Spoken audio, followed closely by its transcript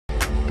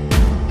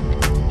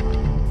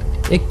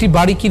একটি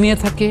বাড়ি কিনে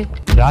থাকে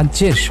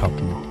রাজ্যের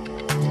স্বপ্ন।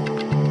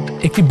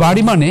 একটি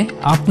বাড়ি মানে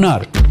আপনার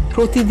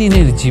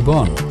প্রতিদিনের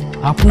জীবন,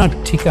 আপনার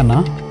ঠিকানা,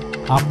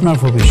 আপনার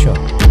ভবিষ্যৎ।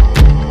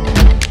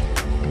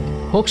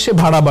 হোক সে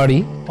ভাড়া বাড়ি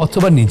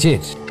অথবা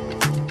নিজের।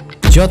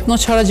 যত্ন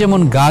ছাড়া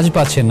যেমন গাছ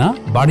বাঁচে না,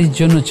 বাড়ির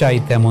জন্য চাই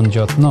তেমন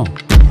যত্ন।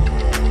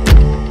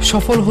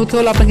 সফল হতে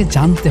হলে আপনাকে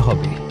জানতে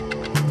হবে,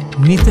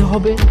 নিতে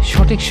হবে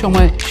সঠিক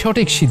সময়ে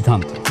সঠিক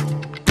সিদ্ধান্ত।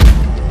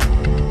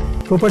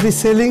 প্রপার্টি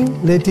সেলিং,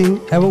 লেটিং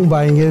এবং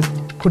বাইংয়ের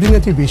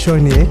খুঁটিনাটি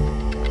বিষয় নিয়ে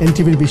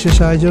এনটিভির বিশেষ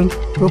আয়োজন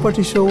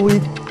property show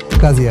with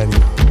Kazi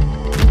Arif.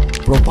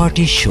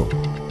 Property show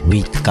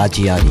with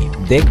কাজী আরিফ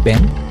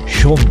দেখবেন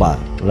সোমবার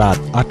রাত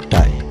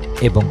 ৮টায়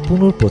এবং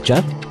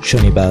পুনঃপ্রচার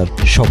শনিবার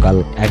সকাল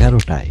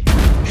 11টায়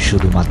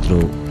শুধুমাত্র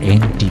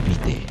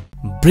এনটিভিতে।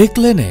 ব্রিক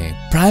লেনে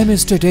প্রাইম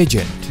এস্টেট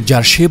এজেন্ট,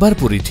 যার সেবার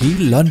পরিধি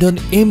লন্ডন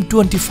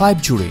M25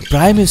 জুড়ে।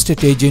 প্রাইম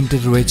এস্টেট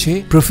এজেন্টের রয়েছে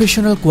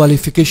প্রফেশনাল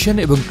কোয়ালিফিকেশন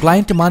এবং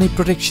ক্লায়েন্ট মানি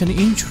protection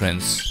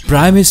insurance.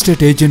 Prime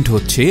estate agent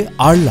হচ্ছে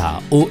আরলা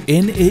ও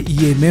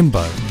NAEA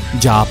মেম্বার,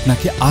 যা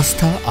আপনাকে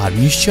আস্থা আর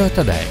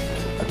নিশ্চয়তা দেয়।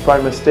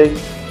 Prime Estate,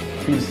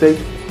 feel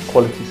safe,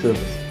 quality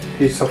service,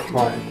 peace of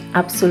mind.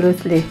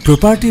 Absolutely.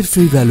 প্রপার্টির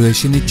ফ্রি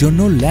ভ্যালুয়েশনের জন্য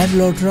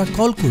ল্যান্ডলর্ডরা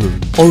কল করুন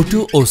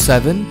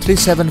 0207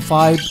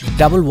 375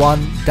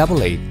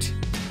 1188।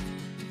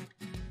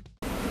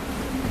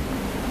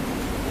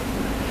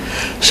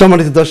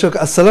 সম্মানিত দর্শক,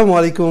 আসসালামু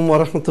আলাইকুম ওয়া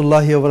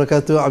রাহমাতুল্লাহি ওয়া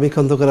বারাকাতুহু। আমি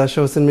খন্দকার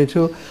আশরাফ হোসেন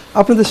মিঠু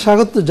আপনাদের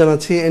স্বাগত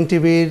জানাচ্ছি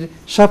এনটিভির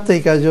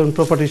সাপ্তাহিক আয়োজন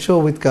প্রপার্টি শো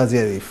উইথ কাজী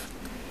আরিফ।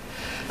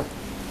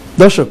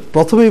 দর্শক,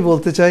 প্রথমেই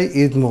বলতে চাই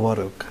ঈদ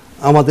মোবারক।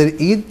 আমাদের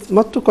ঈদ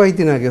মাত্র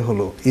কয়েকদিন আগে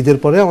হলো, ঈদের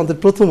পরে আমাদের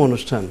প্রথম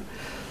অনুষ্ঠান,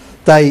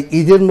 তাই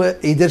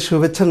ঈদের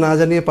শুভেচ্ছা না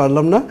জানিয়ে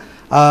পারলাম না।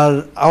 আর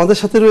আমাদের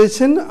সাথে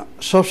রয়েছেন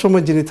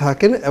সবসময় যিনি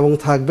থাকেন এবং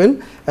থাকবেন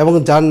এবং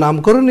যার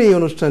নামকরণ এই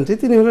অনুষ্ঠানটি,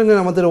 তিনি হলেন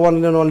আমাদের ওয়ান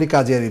অ্যান্ড অনলি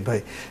কাজী আরিফ ভাই।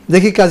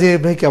 দেখি কাজী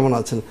আরিফ ভাই কেমন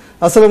আছেন।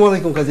 আসসালামু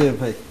আলাইকুম কাজী আরিফ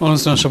ভাই।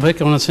 ভাই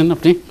কেমন আছেন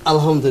আপনি?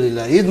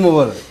 আলহামদুলিল্লাহ, ঈদ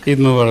মোবারক। ঈদ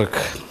মোবারক,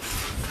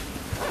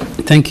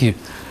 থ্যাংক ইউ।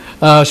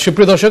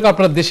 সুপ্রিয় দর্শক,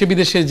 আপনারা দেশে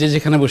বিদেশে যে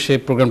যেখানে বসে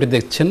প্রোগ্রামটি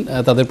দেখছেন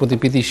তাদের প্রতি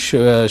প্রীতি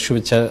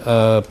শুভেচ্ছা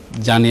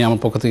জানিয়ে আমার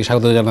পক্ষ থেকে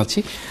স্বাগত জানাচ্ছি।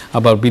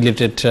 আবার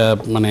বিলেটেড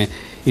মানে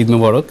ঈদ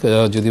মোবারক।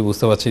 যদি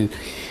বুঝতে পারছি,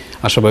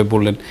 আশাভাই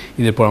বললেন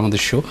ঈদের পর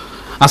আমাদের শো।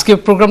 আজকে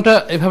প্রোগ্রামটা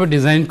এভাবে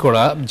ডিজাইন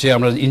করা যে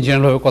আমরা ইন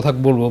জেনারেলভাবে কথা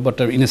বলবো, বাট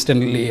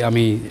ইনস্ট্যান্টলি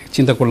আমি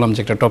চিন্তা করলাম যে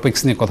একটা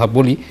টপিকস নিয়ে কথা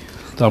বলি।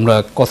 তো আমরা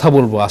কথা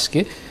বলবো আজকে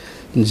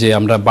যে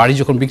আমরা বাড়ি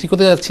যখন বিক্রি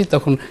করতে যাচ্ছি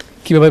তখন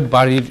কীভাবে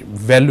বাড়ির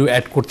ভ্যালু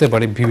অ্যাড করতে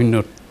পারি বিভিন্ন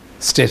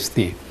স্টেপস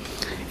দিয়ে।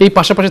 এই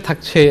পাশাপাশি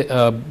থাকছে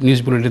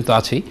নিউজ বুলেটিন তো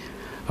আছেই,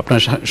 আপনার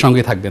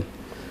সঙ্গে থাকবেন।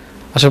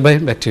 আশরাফ ভাই,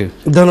 ব্যাক টু ইউ।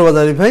 ধন্যবাদ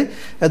আরিফ ভাই।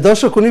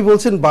 দর্শক, উনি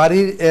বলছেন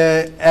বাড়ির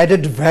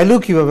অ্যাডেড ভ্যালু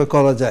কিভাবে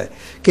করা যায়,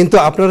 কিন্তু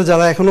আপনারা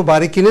যারা এখনো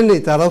বাড়ি কিনেননি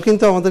তারাও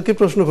কিন্তু আমাদেরকে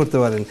প্রশ্ন করতে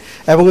পারেন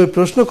এবং এই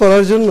প্রশ্ন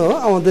করার জন্য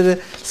আমাদের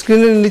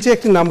স্ক্রিনের নিচে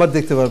একটি নাম্বার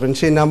দেখতে পারবেন।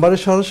 সেই নাম্বারে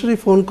সরাসরি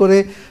ফোন করে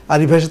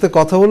আরিফ ভাইয়ের সাথে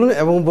কথা বলুন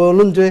এবং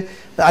বলুন যে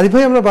আরিফ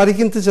ভাই, আমরা বাড়ি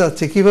কিনতে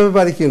চাচ্ছি, কিভাবে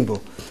বাড়ি কিনবো,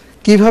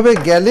 কিভাবে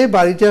গেলে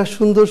বাড়িটা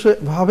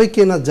সুন্দরভাবে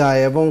কেনা যায়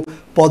এবং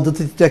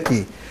পদ্ধতিটা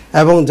কী,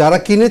 এবং যারা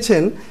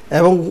কিনেছেন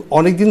এবং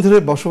অনেক দিন ধরে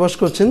বসবাস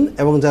করছেন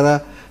এবং যারা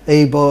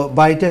এই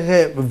বাড়িটাকে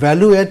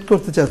ভ্যালু অ্যাড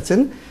করতে চাচ্ছেন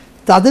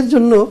তাদের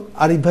জন্য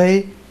আরিফ ভাই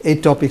এই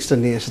টপিকসটা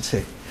নিয়ে এসেছে।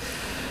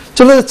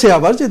 চলে যাচ্ছে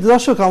আবার যে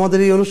দর্শক, আমাদের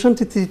এই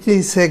অনুষ্ঠানটি 3টি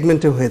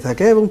সেগমেন্টে হয়ে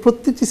থাকে এবং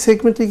প্রত্যেকটি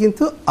সেগমেন্টে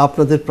কিন্তু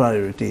আপনাদের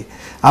প্রায়োরিটি।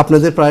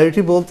 আপনাদের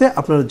প্রায়োরিটি বলতে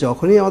আপনারা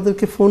যখনই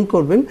আমাদেরকে ফোন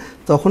করবেন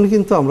তখনই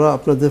কিন্তু আমরা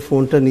আপনাদের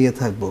ফোনটা নিয়ে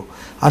থাকব।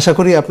 আশা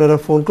করি আপনারা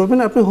ফোন করবেন।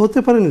 আপনি হতে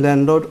পারেন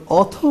ল্যান্ডলর্ড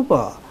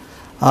অথবা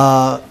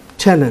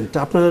টেনেন্ট,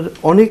 আপনার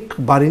অনেক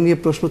বাড়ি নিয়ে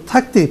প্রশ্ন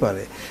থাকতেই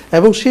পারে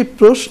এবং সেই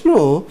প্রশ্ন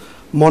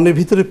মনের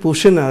ভিতরে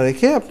পুষে না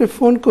রেখে আপনি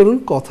ফোন করুন,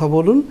 কথা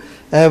বলুন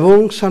এবং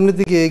সামনের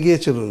দিকে এগিয়ে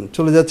চলুন।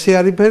 চলে যাচ্ছি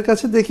আরিফ ভাইয়ের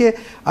কাছে। দেখে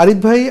আরিফ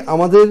ভাই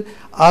আমাদের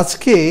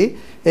আজকে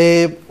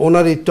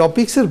ওনার এই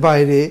টপিক্সের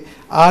বাইরে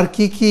আর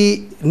কি কি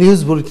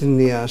নিউজ বুলেটিন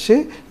নিয়ে আসে,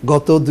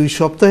 গত 2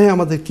 সপ্তাহে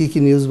আমাদের কি কি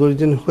নিউজ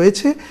বুলেটিন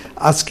হয়েছে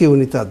আজকে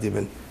উনি তা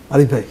দিবেন।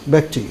 আরিফ ভাই,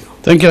 back to you.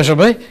 Thank you Ashraf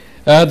ভাই।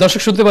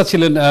 দর্শক শুনতে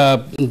পাচ্ছিলেন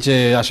যে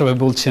আশরাফ ভাই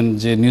বলছেন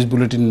যে নিউজ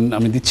বুলেটিন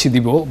আমি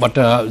দিব, বাট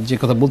যে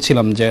কথা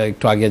বলছিলাম যে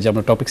একটু আগে যে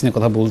আমরা টপিক্স নিয়ে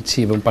কথা বলছি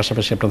এবং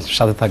পাশাপাশি আপনার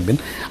সাথে থাকবেন।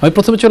 আমি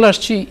প্রথমে চলে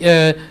আসছি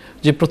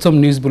যে প্রথম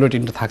নিউজ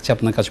বুলেটিনটা থাকছে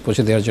আপনার কাছে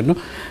পৌঁছে দেওয়ার জন্য।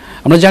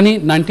 আমরা জানি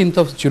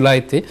 19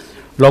 জুলাইতে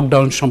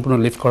লকডাউন সম্পূর্ণ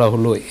লিফট করা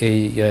হলো এই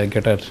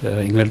গ্রেটার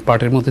ইংল্যান্ড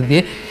পার্টের মধ্যে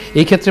দিয়ে।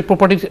 এই ক্ষেত্রে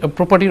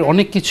প্রপার্টির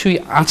অনেক কিছুই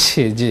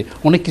আছে, যে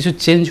অনেক কিছু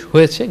চেঞ্জ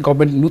হয়েছে।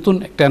 গভর্নমেন্ট নতুন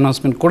একটা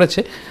অ্যানাউন্সমেন্ট করেছে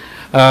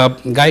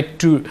গাইড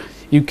টু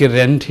ইউকে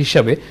রেন্ট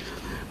হিসাবে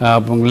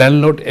এবং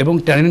ল্যান্ডলর্ড এবং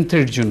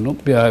টেনেন্টের জন্য,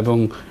 এবং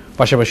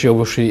পাশাপাশি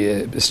অবশ্যই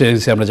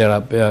রেসিডেন্সি আমরা যারা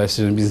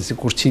রেসিডেন্ট বিজনেস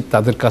করছি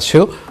তাদের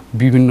কাছেও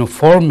বিভিন্ন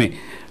ফর্মে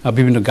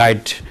বিভিন্ন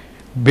গাইড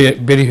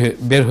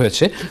বের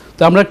হয়েছে।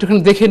 তো আমরা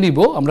একটুখানি দেখে নিব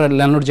আমরা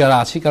ল্যান্ডলর্ড যারা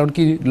আছি, কারণ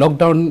কি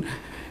লকডাউন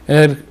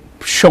এর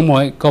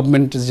সময়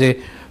গভর্নমেন্ট যে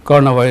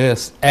করোনা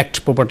ভাইরাস অ্যাক্ট,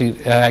 প্রপার্টির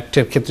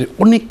অ্যাক্টের ক্ষেত্রে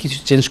অনেক কিছু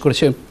চেঞ্জ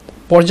করেছে,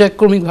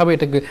 পর্যায়ক্রমিকভাবে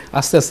এটাকে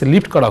আস্তে আস্তে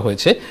লিফট করা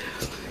হয়েছে।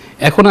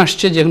 এখন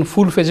আসছে যে এখন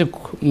ফুল ফেজে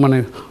মানে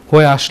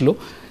হয়ে আসলো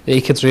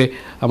এই ক্ষেত্রে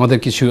আমাদের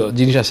কিছু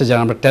জিনিস আছে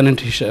যারা আমরা ট্যালেন্ট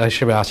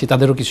হিসেবে আছি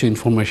তাদেরও কিছু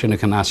ইনফরমেশন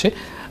এখানে আছে,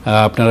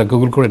 আপনারা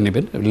গুগল করে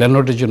নেবেন।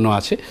 ল্যান্ডলর্ডের জন্য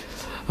আছে,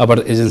 আবার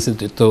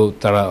এজেন্সিতে তো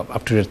তারা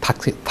আপ টু ডেট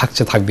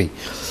থাকবেই।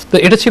 তো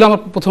এটা ছিল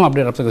আমার প্রথম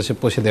আপডেট আপনার কাছে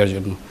পৌঁছে দেওয়ার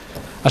জন্য।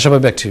 আশা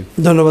ভাই, ব্যাক টু ইউ।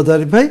 ধন্যবাদ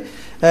আরিফ ভাই।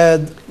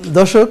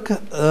 দর্শক,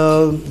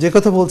 যে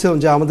কথা বলছিলাম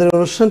যে আমাদের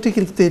অনুষ্ঠানটি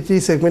কিন্তু 3টি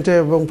সেগমেন্টে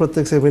এবং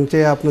প্রত্যেক সেগমেন্টে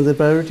আপনাদের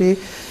প্রায়োরিটি,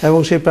 এবং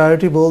সেই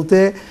প্রায়োরিটি বলতে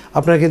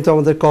আপনারা কিন্তু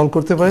আমাদের কল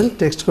করতে পারেন,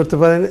 টেক্সট করতে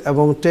পারেন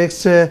এবং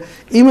টেক্সট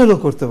ইমেলও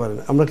করতে পারেন।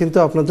 আমরা কিন্তু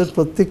আপনাদের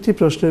প্রত্যেকটি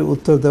প্রশ্নের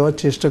উত্তর দেওয়ার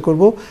চেষ্টা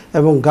করব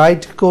এবং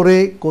গাইড করে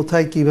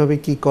কোথায় কিভাবে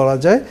কি করা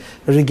যায়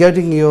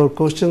regarding your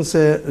questions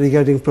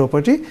regarding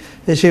property,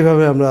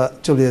 সেইভাবে আমরা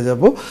চলিয়ে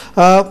যাব।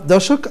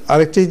 দর্শক,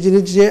 আরেকটি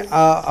জিনিস যে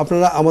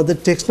আপনারা আমাদের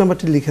টেক্সট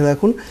নাম্বারটি লিখে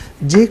রাখুন।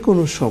 যে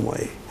কোনো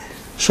সময়ে,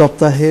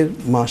 সপ্তাহের,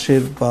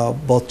 মাসের বা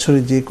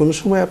বছরের যে কোনো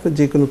সময় আপনার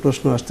যে কোনো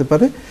প্রশ্ন আসতে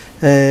পারে,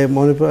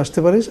 মনে আসতে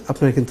পারে,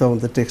 আপনারা কিন্তু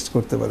আমাদের টেক্সট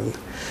করতে পারেন।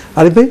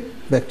 আরিফ ভাই,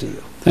 back to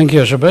you. Thank you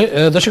আশা ভাই।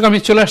 দর্শক, আমি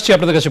চলে আসছি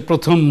আপনাদের কাছে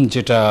প্রথম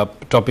যেটা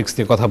টপিকস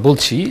নিয়ে কথা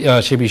বলছি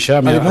সে বিষয়ে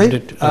আমি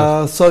update.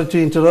 Sorry to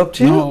interrupt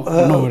you,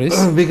 no worries,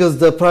 because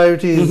the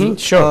priority is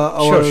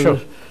our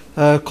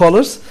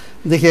collars.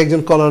 দেখি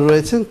একজন কলার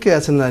রয়েছেন, কে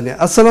আছেন লাইনে?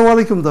 আসসালামু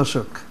আলাইকুম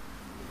দর্শক।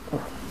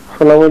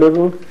 আসসালামু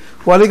আলাইকুম।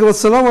 ওয়ালাইকুম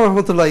আসসালাম ওয়া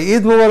রাহমাতুল্লাহ।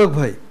 ঈদ মোবারক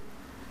ভাই।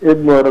 ঈদ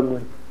মোবারক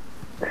ভাই।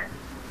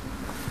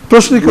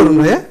 প্রশ্ন করুন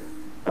ভাইয়া।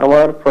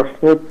 আমার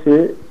প্রশ্ন হচ্ছে,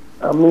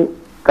 আমি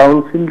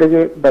কাউন্সিল থেকে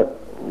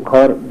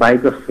ঘর বাই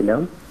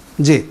করছিলাম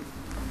জি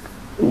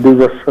 2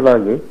 বছর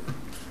আগে।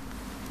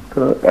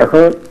 তো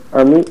এখন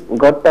আমি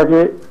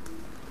ঘরটাকে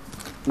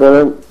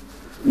ধরেন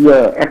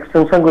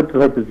এক্সটেনশন করতে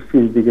চাইতেছি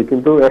ফিস দিকে,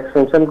 কিন্তু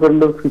এক্সটেনশন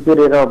করলেও ফিসের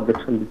এরা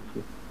অবজেকশন দিচ্ছে,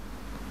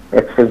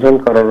 এক্সটেনশন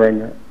করা যায়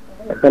না।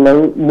 এখন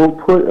আমি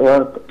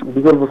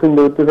বিকল্প চিন্তা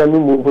করতেছি আমি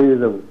মুভ হয়ে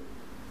যাবো।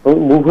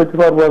 মুভ হতে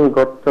পারবো? আমি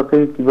ঘরটাতে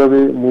কিভাবে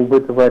মুভ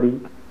হতে পারি?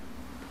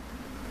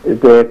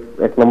 এটা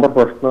এক নম্বর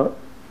প্রশ্ন,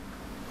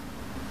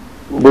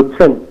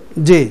 বুঝছেন?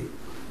 জি,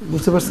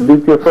 বুঝতে পারছেন।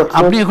 দ্বিতীয় প্রশ্ন,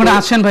 আপনি ওখানে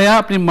আছেন ভাইয়া,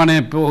 আপনি মানে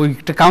ওই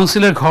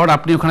কাউন্সিলের ঘর,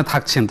 আপনি ওখানে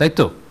থাকছেন তাই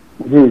তো?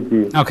 জি জি,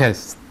 ওকে।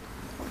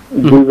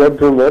 2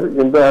 বেডরুমের,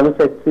 কিন্তু আমি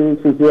চাইছি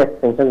সিসি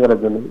এক্সটেনশন করার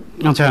জন্য।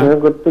 আচ্ছা,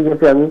 করতে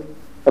গেছি আমি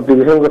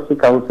অ্যাপ্লিকেশন করছি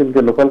কাউন্সিলকে,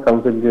 লোকাল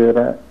কাউন্সিলকে,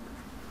 এরা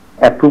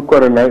অ্যাপ্রুভ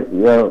করে নাই,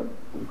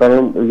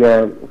 কারণ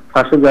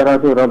পাশে যারা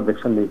আছে ওরা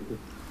অবজেকশন দিয়েছে,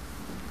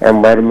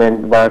 এনভায়রনমেন্ট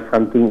বা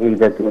সামথিং এই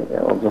জাতীয়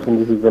অবজেকশন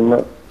দিয়েছে জন্য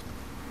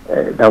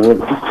ডাবল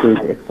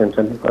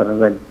এক্সটেনশন করা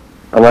যায়।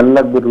 আমার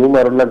লাগবে রুম,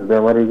 আরো লাগবে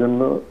আমার, এই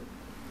জন্য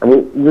আমি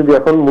যদি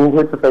এখন মুভ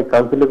হইতে চাই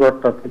কাউন্সিলের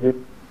ঘরটা থেকে,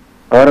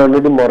 আমার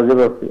অলরেডি মর্গেজ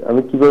আছে,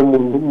 আমি কিভাবে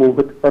মুভ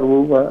হতে পারবো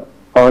বা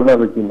পাওয়া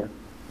যাবে কিনা,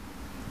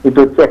 এটা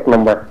হচ্ছে 1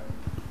 নম্বর।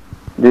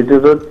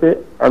 দ্বিতীয়ত হচ্ছে,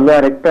 আমি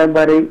আরেকটা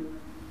বাড়ি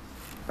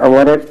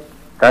আমার এক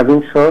কাজিন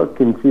সহ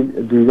কিনছি,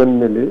 2 জন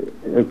মিলে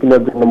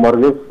কেনার জন্য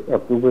মর্গেজ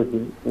অ্যাপ্রুভ হয়েছে,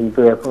 কিন্তু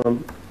এখন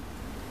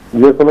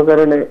যে কোনো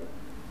কারণে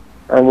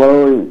আমার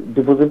ওই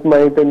ডিপোজিট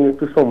মানিটা নিয়ে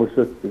একটু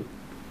সমস্যা হচ্ছে।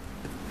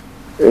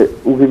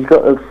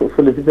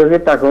 সলিসিটরকে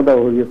টাকাও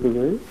দেওয়া হয়ে গেছে।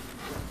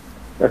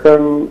 এখন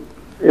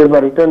ওই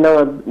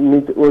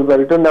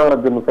বাড়িটা নেওয়ার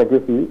জন্য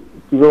চাইতেছি,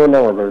 কিভাবে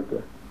নেওয়া যায়?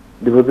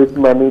 ডিপোজিট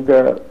মানিটা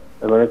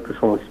এবার একটু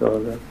সমস্যা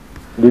হয়ে যায়।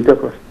 2টা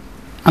প্রশ্ন।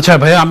 আচ্ছা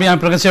ভাইয়া, আমি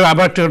আপনার কাছে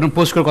আবার একটু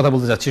পোস্ট করে কথা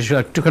বলতে যাচ্ছি,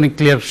 একটুখানি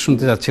ক্লিয়ার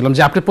শুনতে যাচ্ছিলাম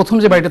যে আপনি প্রথম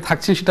যে বাড়িটা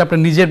থাকছেন সেটা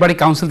আপনার নিজের বাড়ি,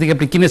 কাউন্সিল থেকে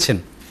আপনি কিনেছেন?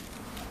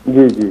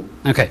 জি জি।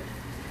 ওকে,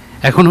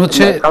 এখন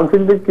হচ্ছে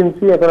কাউন্সিল থেকে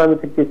কিনছি, এখন আমি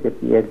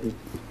থাকতেছি আর কি।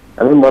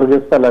 আমি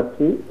মর্গেজ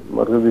চালাচ্ছি,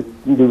 মর্গেজ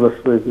 2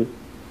 বছর হয়েছে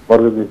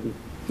মর্গেজ দিয়েছি।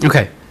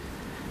 ওকে,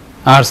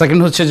 আর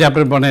সেকেন্ড হচ্ছে যে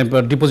আপনার মানে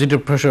ডিপোজিটের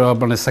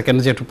মানে সেকেন্ড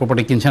যে একটা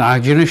প্রপার্টি কিনছেন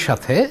আরেকজনের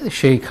সাথে,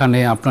 সেইখানে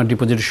আপনার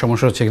ডিপোজিটের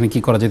সমস্যা হচ্ছে, এখানে কি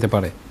করা যেতে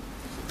পারে?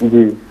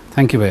 জি,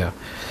 থ্যাংক ইউ ভাইয়া।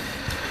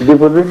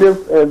 ডিপোজিটে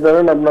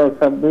ধরেন আপনার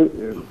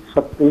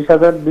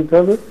 27,000 দিতে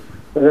হবে,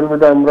 এর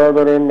মধ্যে আমরা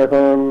ধরেন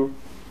এখন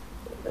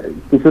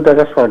কিছু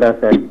টাকা শর্ট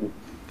আছে আর কি।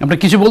 আপনি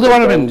কিছু বলতে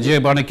পারবেন যে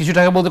মানে কিছু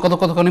টাকা বলতে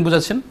কতখানি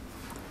বোঝাচ্ছেন?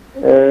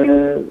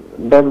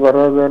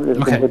 10-12,000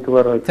 এরকম হতে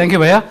পারে। থ্যাংক ইউ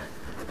ভাইয়া,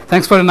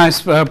 থ্যাঙ্কস ফর এ নাইস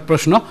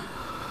প্রশ্ন।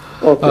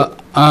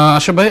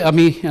 আশা ভাই,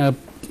 আমি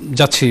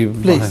যাচ্ছি।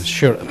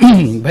 শিওর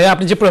ভাইয়া,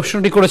 আপনি যে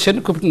প্রশ্নটি করেছেন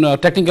খুব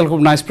টেকনিক্যাল,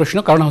 খুব নাইস প্রশ্ন।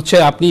 কারণ হচ্ছে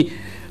আপনি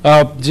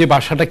যে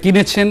বাসাটা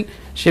কিনেছেন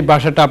সেই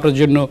বাসাটা আপনার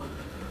জন্য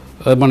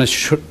মানে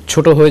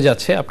ছোট হয়ে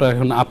যাচ্ছে, আপনার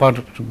এখন আপার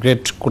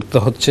গ্রেড করতে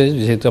হচ্ছে,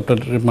 যেহেতু আপনার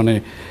মানে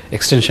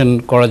এক্সটেনশন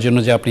করার জন্য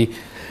যে আপনি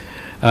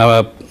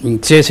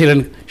চেয়েছিলেন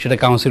সেটা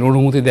কাউন্সিল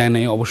অনুমতি দেয়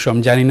নাই। অবশ্য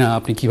আমি জানি না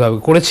আপনি কীভাবে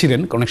করেছিলেন,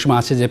 অনেক সময়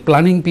আছে যে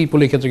প্ল্যানিং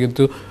পিপলের ক্ষেত্রে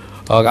কিন্তু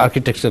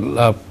আর্কিটেকচার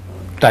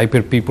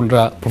টাইপের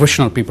পিপলরা,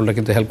 প্রফেশনাল পিপলরা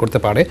কিন্তু হেল্প করতে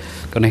পারে।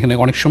 কারণ এখানে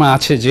অনেক সময়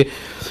আছে যে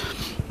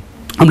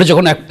আমরা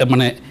যখন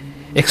মানে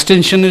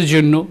এক্সটেনশনের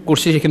জন্য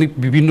করছি, সেখানে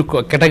বিভিন্ন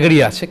ক্যাটাগরি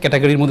আছে,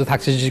 ক্যাটাগরির মধ্যে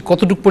থাকছে যে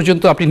কতটুকু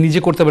পর্যন্ত আপনি নিজে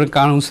করতে পারেন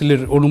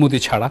কাউন্সিলের অনুমতি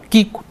ছাড়া,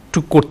 কী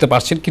টুক করতে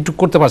পারছেন, কী টুক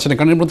করতে পারছেন না।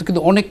 কারণ এর মধ্যে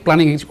কিন্তু অনেক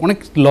প্ল্যানিং, অনেক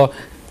ল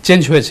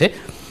চেঞ্জ হয়েছে।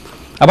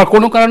 আবার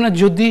কোনো কারণে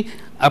যদি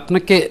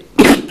আপনাকে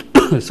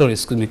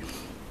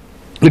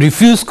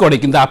রিফিউজ করে,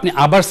 কিন্তু আপনি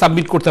আবার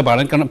সাবমিট করতে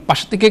পারেন, কারণ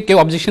পাশে থেকে কেউ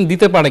অবজেকশন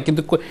দিতে পারে,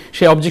 কিন্তু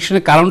সেই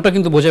অবজেকশনের কারণটা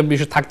কিন্তু বোঝার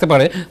বিষয় থাকতে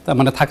পারে, তার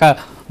মানে থাকা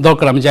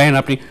দরকার। আমি জানি না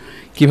আপনি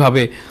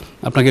কিভাবে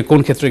আপনাকে কোন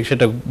ক্ষেত্রে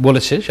সেটা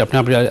বলেছে, আপনি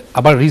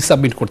আবার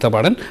রিসাবমিট করতে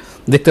পারেন,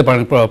 দেখতে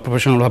পারেন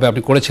প্রফেশনালভাবে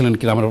আপনি করেছিলেন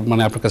কিনা। আমরা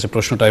মানে আপনার কাছে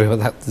প্রশ্নটা এভাবে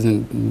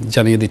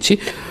জানিয়ে দিচ্ছি।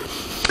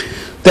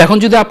 তো এখন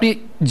যদি আপনি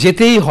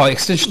যেতেই হয়,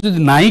 এক্সটেনশন যদি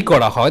নাই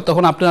করা হয়,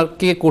 তখন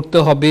আপনাকে করতে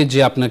হবে যে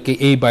আপনাকে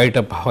এই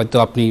বাড়িটা হয়তো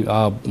আপনি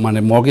মানে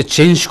মর্গেজ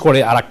চেঞ্জ করে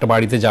আর একটা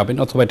বাড়িতে যাবেন,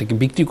 অথবা এটাকে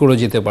বিক্রি করে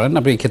যেতে পারেন।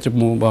 আপনি এই ক্ষেত্রে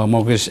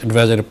মর্গেজ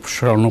অ্যাডভাইজারের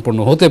শরণাপন্ন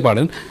হতে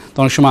পারেন। তো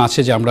অনেক সময় আছে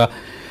যে আমরা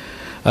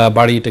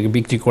বাড়িটাকে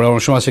বিক্রি করে,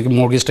 অনেক সময় আছে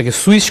মর্গেজটাকে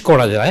সুইচ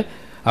করা যায়।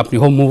 আপনি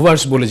হোম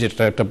মুভার্স বলে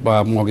যেটা একটা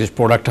মর্গেজ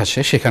প্রোডাক্ট আছে,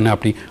 সেখানে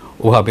আপনি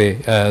ওভাবে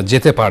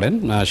যেতে পারেন।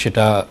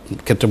 সেটা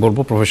ক্ষেত্রে বলবো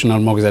প্রফেশনাল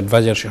মর্গেজ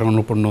অ্যাডভাইজার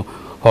শরণাপন্ন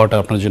হওয়াটা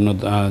আপনার জন্য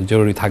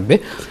জরুরি থাকবে।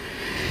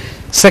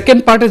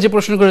 সেকেন্ড পার্টে যে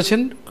প্রশ্ন করেছেন,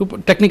 খুব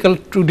technical,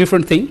 two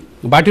different thing.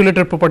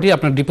 বায়োলেটার property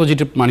আপনার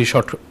ডিপোজিটে মানি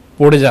শর্ট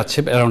পড়ে যাচ্ছে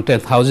অ্যারাউন্ড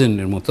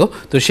 10,000-এর মতো।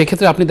 তো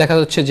সেক্ষেত্রে আপনি দেখা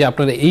যাচ্ছে যে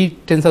আপনার এই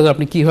 10,000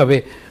 আপনি কীভাবে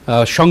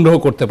সংগ্রহ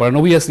করতে পারেন।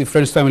 অবভিয়াসলি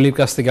ফ্রেন্ডস ফ্যামিলির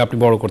কাছ থেকে আপনি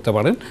বড় করতে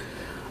পারেন।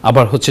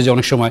 আবার হচ্ছে যে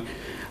অনেক সময়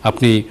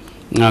আপনি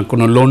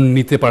কোনো লোন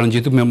নিতে পারেন,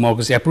 যেহেতু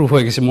মর্গেজ অ্যাপ্রুভ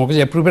হয়ে গেছে। মর্গেজ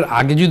অ্যাপ্রুভের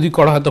আগে যদি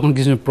করা হয় তখন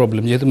কিছু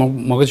প্রবলেম, যেহেতু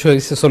মর্গেজ হয়ে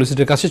গেছে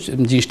সলিসিটরের কাছে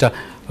জিনিসটা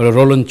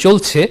রোলন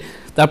চলছে,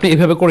 তা আপনি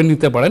এভাবে করে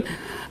নিতে পারেন।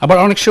 আবার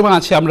অনেক সময়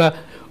আছে আমরা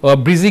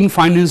ব্রিজিং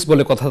ফাইন্যান্স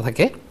বলে কথা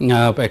থাকে,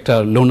 একটা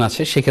লোন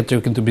আছে, সেক্ষেত্রেও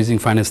কিন্তু ব্রিজিং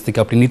ফাইন্যান্স থেকে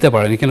আপনি নিতে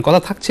পারেন। এখানে কথা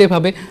থাকছে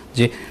এভাবে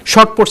যে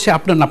শর্ট পড়ছে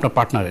আপনার না আপনার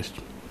পার্টনারের,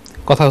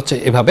 কথা হচ্ছে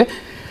এভাবে।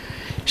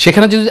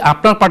 সেখানে যদি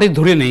আপনার পার্টি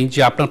ধরে নেই যে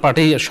আপনার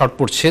পার্টি শর্ট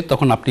পড়ছে,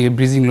 তখন আপনি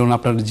ব্রিজিং লোন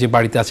আপনার যে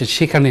বাড়িতে আছে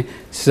সেখানে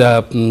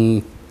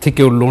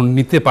থেকেও লোন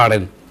নিতে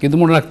পারেন। কিন্তু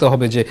মনে রাখতে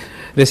হবে যে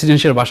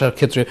রেসিডেন্সিয়াল বাসার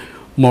ক্ষেত্রে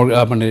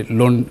মানে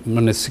লোন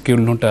মানে সিকিউর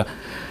লোনটা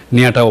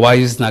নেওয়াটা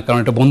ওয়াইজ না, কারণ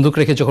এটা বন্ধক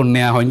রেখে যখন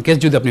নেওয়া হয়, ইনকেস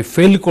যদি আপনি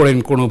ফেল করেন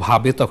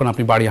কোনোভাবে, তখন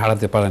আপনি বাড়ি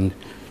হারাতে পারেন।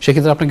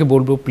 সেক্ষেত্রে আপনাকে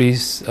বলবো প্লিজ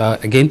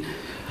এগেইন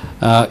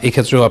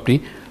এক্ষেত্রেও আপনি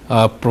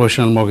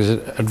প্রফেশনাল মর্গেজ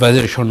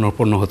অ্যাডভাইজারের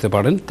শরণাপন্ন হতে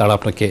পারেন, তারা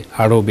আপনাকে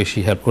আরও বেশি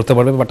হেল্প করতে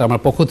পারবে। বাট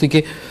আমার পক্ষ থেকে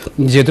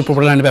যেহেতু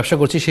প্রপার্টি লাইনে ব্যবসা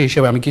করছি, সেই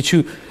হিসেবে আমি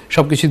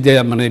সব কিছু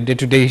দেওয়া মানে ডে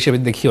টু ডে হিসেবে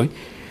দেখি হয়,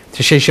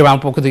 সেই হিসেবে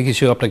আমার পক্ষ থেকে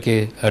কিছু আপনাকে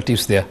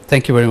টিপস দেওয়া।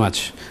 Thank you very much.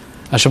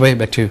 আশা ভাই,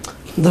 ব্যাক টু ইউ।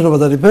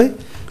 ধন্যবাদ আরিফ ভাই।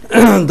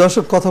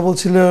 দর্শক কথা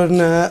বলছিলেন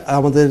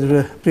আমাদের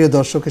প্রিয়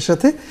দর্শকের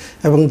সাথে,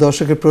 এবং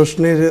দর্শকের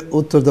প্রশ্নের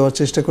উত্তর দেওয়ার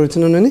চেষ্টা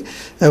করেছেন উনি,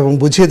 এবং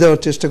বুঝিয়ে দেওয়ার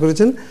চেষ্টা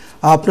করেছেন।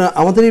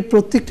 আমাদের এই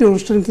প্রত্যেকটি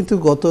অনুষ্ঠান কিন্তু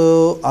গত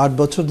 8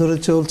 বছর ধরে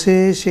চলছে।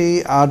 সেই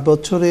 8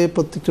 বছরে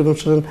প্রত্যেকটি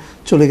অনুষ্ঠান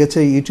চলে গেছে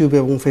ইউটিউব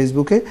এবং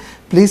ফেসবুকে।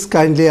 প্লিজ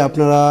কাইন্ডলি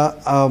আপনারা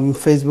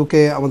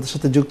ফেসবুকে আমাদের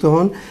সাথে যুক্ত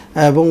হন,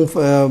 এবং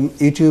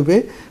ইউটিউবে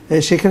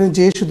সেখানে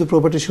যে শুধু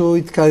প্রপার্টি শো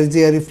উইথ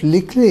কাজী আরিফ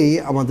লিখলেই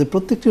আমাদের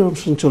প্রত্যেকটি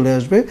অনুষ্ঠান চলে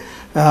আসবে।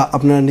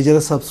 আপনারা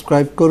নিজেরা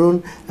সাবস্ক্রাইব করুন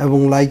এবং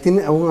লাইক দিন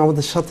এবং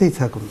আমাদের সাথেই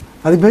থাকুন।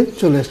 আরিফ ভাই,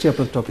 চলে আসছি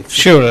আপনার টপিক।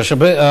 শিওর আশা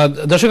ভাই।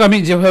 দর্শক, আমি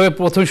যেভাবে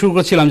প্রথমে শুরু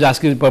করছিলাম যে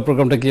আজকের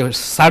প্রোগ্রামটাকে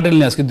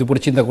সাডেনলি আজকে দুপুরে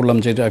চিন্তা করলাম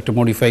যে এটা একটা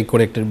মডিফাই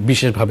করে একটা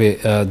বিশেষভাবে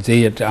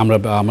যেই আমরা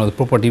আমাদের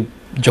প্রপার্টি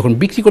যখন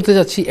বিক্রি করতে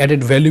যাচ্ছি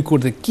অ্যাডেড ভ্যালু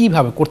করতে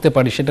কীভাবে করতে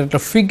পারি, সেটা একটা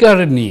ফিগার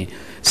নিয়ে,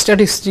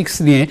 স্ট্যাটিস্টিক্স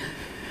নিয়ে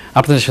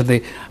আপনাদের সাথে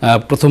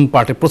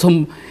প্রথম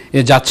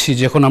যাচ্ছি।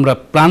 যখন আমরা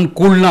প্ল্যান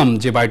করলাম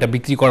যে বাড়িটা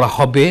বিক্রি করা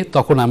হবে,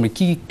 তখন আমি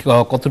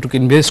কতটুকু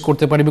ইনভেস্ট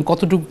করতে পারি এবং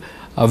কতটুকু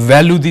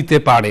ভ্যালু দিতে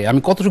পারে, আমি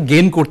কতটুকু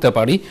গেইন করতে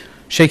পারি,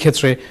 সেই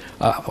ক্ষেত্রে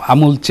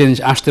আমূল চেঞ্জ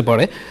আসতে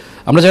পারে।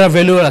 আমরা যারা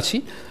ভ্যালুয়ার আছি,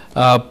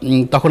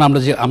 তখন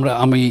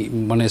আমি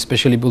মানে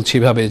স্পেশালি বলছি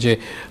এভাবে যে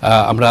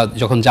আমরা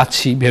যখন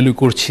যাচ্ছি ভ্যালু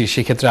করছি,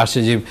 সেক্ষেত্রে আসছে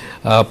যে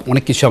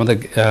অনেক কিছু আমাদের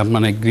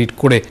মানে গ্রিড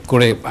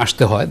করে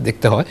আসতে হয়,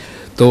 দেখতে হয়।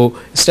 তো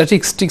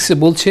স্ট্যাটিস্টিক্সে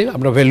বলছে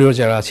আমরা ভ্যালুয়ার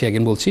যারা আছি,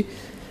 আগেন বলছি,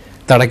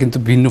 তারা কিন্তু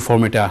ভিন্ন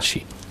ফর্মেটে আসি।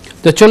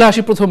 তো চলে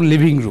আসি প্রথম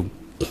লিভিং রুম।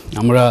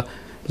 আমরা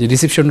যে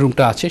রিসেপশন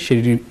রুমটা আছে, সেই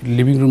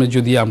লিভিং রুমে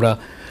যদি আমরা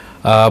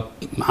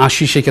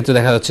আসি, সেক্ষেত্রে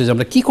দেখা যাচ্ছে যে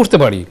আমরা কী করতে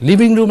পারি।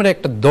 লিভিং রুমের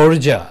একটা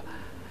দরজা,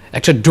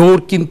 একটা ডোর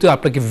কিন্তু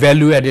আপনাকে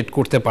ভ্যালু অ্যাডেড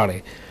করতে পারে।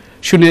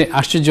 শুনে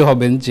আশ্চর্য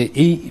হবেন যে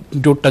এই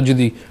ডোরটা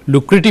যদি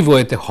লুক্রেটিভ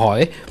ওয়েতে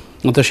হয়,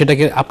 তো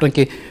সেটাকে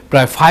আপনাকে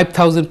প্রায়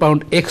 5,000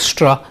 পাউন্ড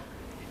এক্সট্রা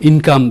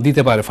ইনকাম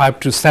দিতে পারে,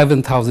 5,000 to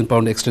 7,000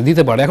 পাউন্ড এক্সট্রা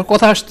দিতে পারে। এখন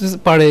কথা আসতে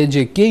পারে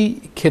যে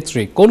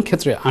কোন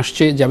ক্ষেত্রে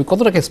আসছে যে আমি কত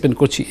টাকা স্পেন্ড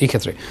করছি এই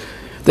ক্ষেত্রে।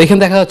 তো এখানে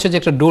দেখা যাচ্ছে যে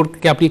একটা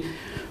ডোরকে আপনি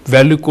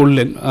ভ্যালু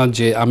করলেন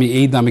যে আমি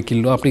এই দামে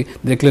কিনলো, আপনি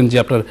দেখলেন যে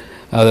আপনার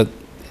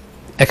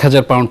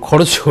 1,000 পাউন্ড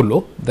খরচ হলো,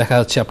 দেখা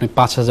যাচ্ছে আপনি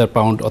 5,000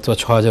 পাউন্ড অথবা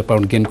 6,000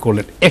 পাউন্ড গেইন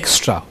করলেন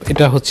এক্সট্রা।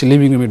 এটা হচ্ছে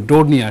লিভিং রুমের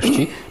ডোর নিয়ে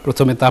আসছি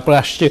প্রথমে। তারপরে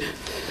আসছে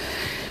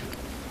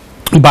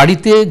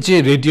বাড়িতে যে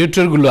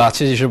রেডিয়েটরগুলো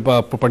আছে, যেসব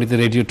প্রপার্টিতে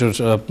রেডিয়েটর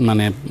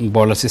মানে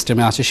বয়লার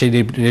সিস্টেমে আছে, সেই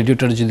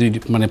রেডিয়েটর যদি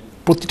মানে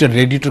প্রতিটা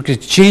রেডিয়েটরকে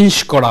চেঞ্জ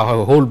করা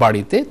হয় হোল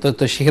বাড়িতে,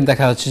 তো সেখানে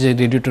দেখা যাচ্ছে যে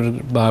রেডিয়েটর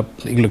বা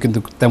এগুলো কিন্তু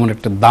তেমন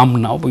একটা দাম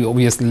না,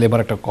 অবভিয়াসলি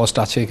লেবার একটা কস্ট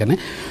আছে এখানে।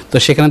 তো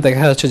সেখানে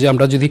দেখা যাচ্ছে যে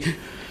আমরা যদি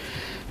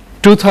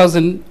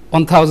 2,000,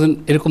 1,000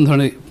 এরকম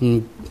ধরনের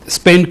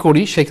স্পেন্ড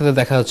করি, সেক্ষেত্রে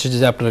দেখা যাচ্ছে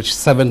যে আপনার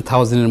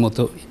 7,000-এর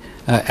মতো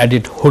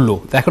অ্যাডেড হলো।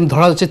 তো এখন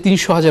ধরা যাচ্ছে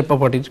 300,000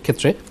 প্রপার্টির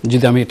ক্ষেত্রে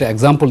যদি আমি একটা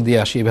এক্সাম্পল দিয়ে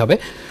আসি এভাবে,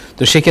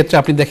 তো সেক্ষেত্রে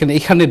আপনি দেখেন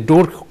এখানে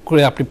ডোর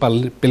করে আপনি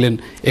পেলেন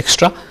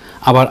এক্সট্রা,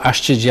 আবার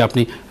আসছে যে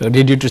আপনি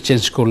রেডিয়েটর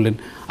চেঞ্জ করলেন,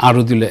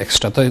 আরও দিলে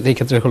এক্সট্রা। তো এই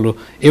ক্ষেত্রে হলো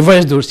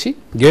এভারেজ ধরছি,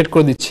 গ্রেড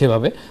করে দিচ্ছি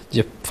এভাবে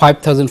যে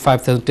 5,000,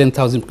 5,000,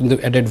 10,000 কিন্তু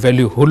অ্যাডেড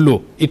ভ্যালু হলো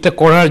এটা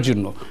করার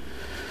জন্য।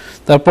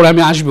 তারপরে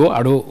আমি আসবো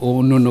আরও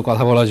অন্য অন্য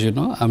কথা বলার জন্য।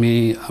 আমি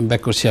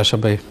ব্যাক করছি আশা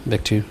ভাই,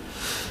 ব্যাক টু ইউ।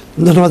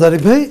 ধন্যবাদ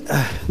আরিফ ভাই।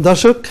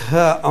 দর্শক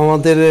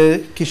আমাদের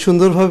কি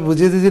সুন্দরভাবে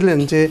বুঝিয়ে দিলেন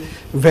যে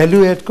ভ্যালু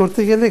অ্যাড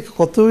করতে গেলে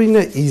কতই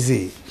না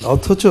ইজি,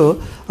 অথচ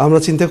আমরা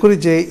চিন্তা করি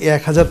যে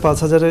 1,000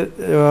 5,000-এর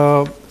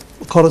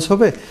খরচ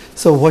হবে,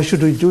 so why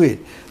should we do it.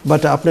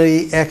 But আপনার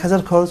এই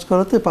 1,000 খরচ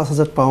করাতে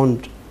 5,000 পাউন্ড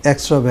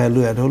এক্সট্রা ভ্যালু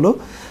অ্যাড হলো।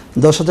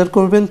 10,000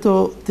 করবেন তো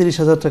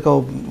 30,000 টাকাও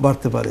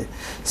বাড়তে পারে।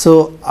 সো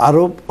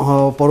আরও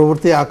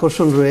পরবর্তী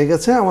আকর্ষণ রয়ে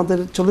গেছে। আমাদের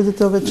চলে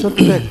যেতে হবে ছোট্ট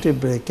একটি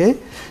ব্রেকে।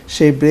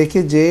 সেই ব্রেকে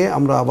যেয়ে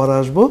আমরা আবার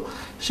আসব।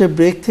 সেই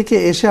ব্রেক থেকে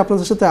এসে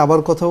আপনাদের সাথে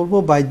আবার কথা বলবো।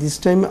 বাই দিস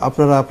টাইম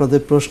আপনারা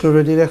আপনাদের প্রশ্ন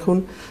রেডি রাখুন,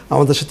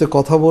 আমাদের সাথে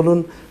কথা বলুন।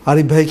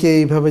 আরিফ ভাইকে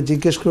এইভাবে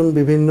জিজ্ঞেস করুন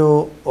বিভিন্ন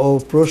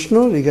প্রশ্ন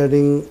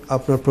রিগার্ডিং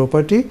আপনার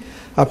প্রপার্টি।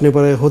 আপনি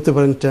হতে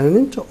পারেন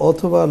টেনেন্ট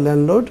অথবা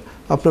ল্যান্ডলর্ড,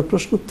 আপনার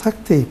প্রশ্ন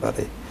থাকতেই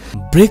পারে।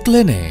 ব্রেক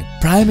লেনে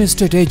প্রাইম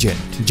এস্টেট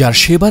এজেন্ট, যার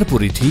সেবার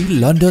পরিধি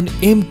লন্ডন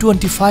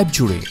M25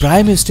 জুড়ে।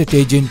 প্রাইম এস্টেট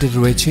এজেন্টের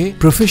রয়েছে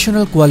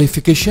প্রফেশনাল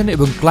কোয়ালিফিকেশন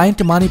এবং ক্লায়েন্ট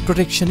মানি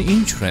protection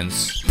insurance.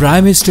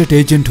 Prime estate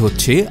agent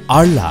হচ্ছে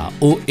আরলা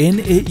ও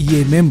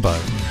NAEA মেম্বার,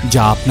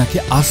 যা আপনাকে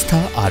আস্থা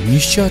আর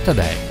নিশ্চয়তা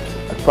দেয়।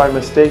 At Prime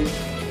Estate,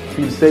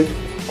 feel safe,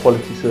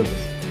 quality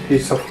service.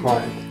 Peace of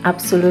mind.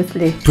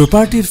 Absolutely.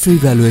 প্রপার্টির ফ্রি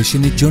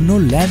ভ্যালুয়েশনের জন্য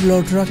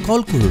ল্যান্ডলর্ডরা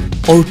কল করুন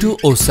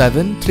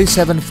 0207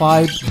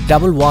 375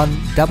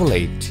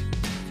 1188।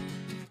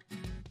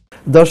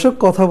 দর্শক,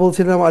 কথা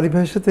বলছিলাম আরিফ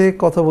ভাইয়ের সাথে,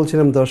 কথা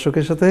বলছিলাম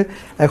দর্শকের সাথে।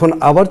 এখন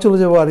আবার চলে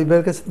যাব আরিফ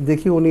ভাইয়ের কাছে,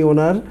 দেখি উনি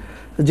ওনার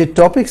যে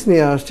টপিকস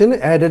নিয়ে আসছেন,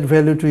 added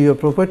value to your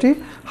property,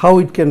 how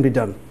it can be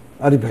done.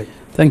 Arif ভাই।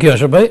 থ্যাংক ইউ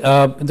আশরাফ ভাই।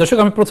 দর্শক,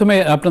 আমি প্রথমে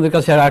আপনাদের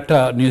কাছে আর একটা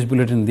নিউজ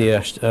বুলেটিন দিয়ে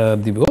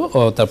দিব,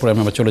 তারপরে আমি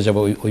আবার চলে যাব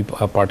ওই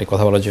পার্টে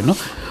কথা বলার জন্য।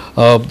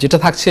 যেটা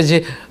থাকছে যে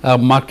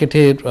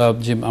মার্কেটের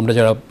যে আমরা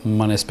যারা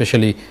মানে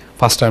স্পেশালি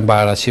ফার্স্ট টাইম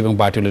বায়ার আছি এবং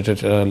বাই টু লেটেড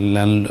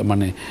ল্যান্ড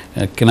মানে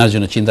কেনার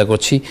জন্য চিন্তা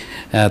করছি,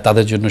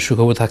 তাদের জন্য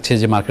সুখবর থাকছে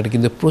যে মার্কেটে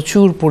কিন্তু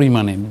প্রচুর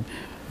পরিমাণে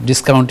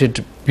ডিসকাউন্টেড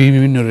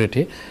বিভিন্ন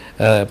রেটে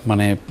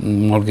মানে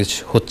মর্গেজ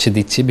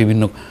দিচ্ছে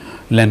বিভিন্ন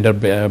ল্যান্ডার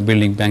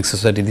বিল্ডিং ব্যাংক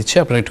সোসাইটি দিচ্ছে।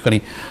 আপনারা একটুখানি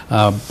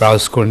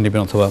ব্রাউজ করে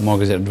নেবেন অথবা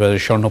মর্গেজ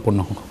অ্যাডভাইজার স্বর্ণপন্ন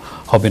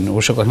হবেন।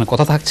 অবশ্য এখানে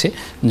কথা থাকছে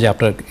যে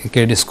আপনার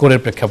ক্রেডিট স্কোরের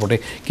প্রেক্ষাপটে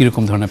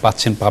কীরকম ধরনের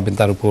পাবেন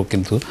তার উপর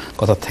কিন্তু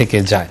কথা থেকে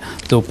যায়।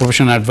 তো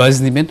প্রফেশনাল অ্যাডভাইস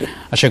নেবেন।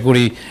 আশা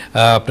করি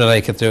আপনারা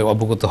এক্ষেত্রে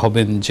অবগত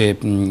হবেন যে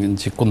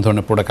কোন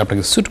ধরনের প্রোডাক্ট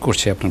আপনাকে স্যুট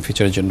করছে আপনার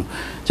ফিচারের জন্য।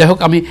 যাই হোক,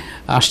 আমি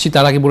আসছি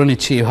তার আগে বলে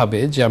নিচ্ছি এভাবে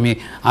যে আমি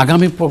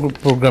আগামী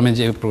প্রোগ্রামে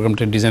যে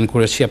প্রোগ্রামটা ডিজাইন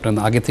করেছি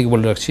আপনাদের আগে থেকে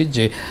বলে রাখছি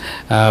যে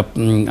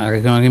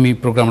আগামী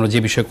প্রোগ্রাম আমরা যে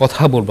বিষয়ে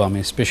কথা বলবো আমি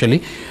স্পেশালি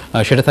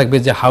সেটা থাকবে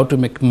যে how to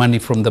make money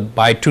from the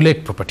by two late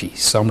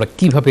properties. আমরা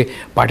কীভাবে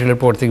পার্টিকুলার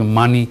পর থেকে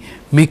মানি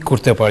মেক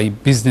করতে পারি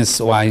বিজনেস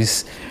ওয়াইজ।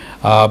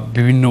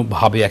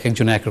 বিভিন্নভাবে এক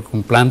একজনের একরকম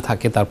প্ল্যান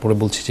থাকে। তারপরে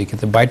বলছি যে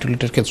ক্ষেত্রে বাই টু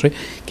লেটের ক্ষেত্রে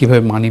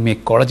কীভাবে মানি মেক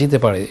করা যেতে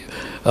পারে।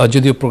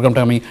 যদিও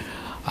প্রোগ্রামটা আমি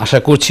আশা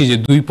করছি যে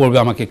 2 পর্বে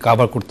আমাকে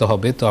কাভার করতে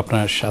হবে, তো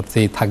আপনার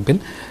সাথেই থাকবেন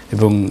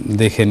এবং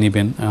দেখে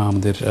নেবেন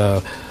আমাদের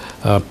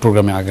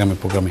প্রোগ্রামে, আগামী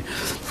প্রোগ্রামে।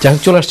 যাই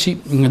হোক, চলে আসছি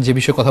যে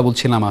বিষয়ে কথা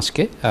বলছিলাম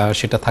আজকে,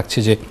 সেটা থাকছে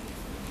যে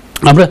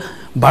আমরা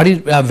বাড়ির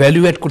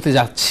ভ্যালু অ্যাড করতে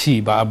যাচ্ছি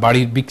বা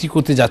বাড়ির বিক্রি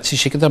করতে যাচ্ছি।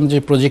 সেক্ষেত্রে আমরা যে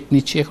প্রজেক্ট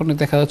নিচ্ছি এখন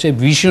দেখা যাচ্ছে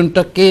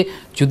ভিশনটাকে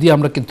যদি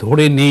আমরা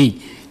ধরে নেই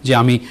যে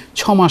আমি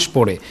 6 মাস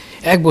পরে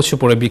 1 বছর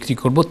পরে বিক্রি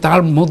করব,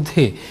 তার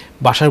মধ্যে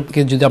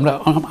বাসাকে যদি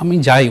আমি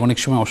যাই অনেক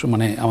সময়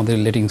মানে আমাদের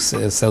লেটিং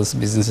সেলস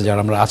বিজনেসে যারা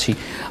আমরা আছি,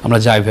 আমরা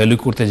যাই ভ্যালু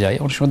করতে যাই,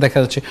 অনেক সময় দেখা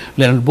যাচ্ছে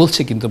ল্যান্ডলর্ড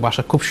বলছে কিন্তু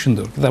বাসা খুব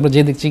সুন্দর, কিন্তু আমরা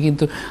যে দেখছি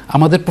কিন্তু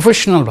আমাদের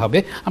প্রফেশনালভাবে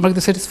আমরা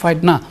কিন্তু স্যাটিসফাইড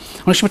না।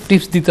 অনেক সময়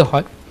টিপস দিতে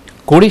হয়,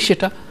 করি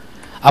সেটা।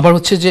 আবার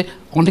হচ্ছে যে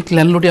অনেক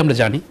ল্যান্ডলর্ডই আমরা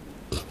জানি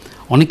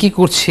অনেকেই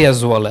করছে অ্যাজ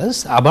ওয়েল অ্যাজ,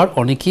 আবার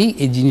অনেকেই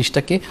এই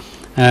জিনিসটাকে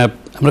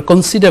আমরা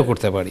কনসিডার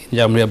করতে পারি যে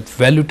আমরা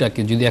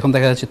ভ্যালুটাকে যদি এখন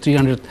দেখা যাচ্ছে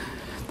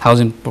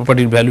 300,000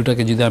 প্রপার্টির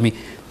ভ্যালুটাকে যদি আমি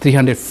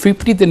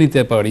 350-তে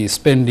নিতে পারি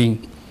স্পেন্ডিং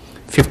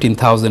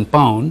 15,000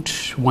 পাউন্ড,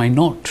 ওয়াই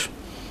নট।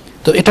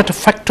 তো এটা একটা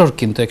ফ্যাক্টর।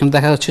 কিন্তু এখানে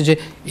দেখা যাচ্ছে যে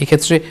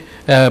এক্ষেত্রে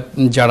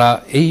যারা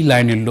এই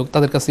লাইনের লোক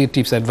তাদের কাছে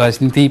টিপস অ্যাডভাইস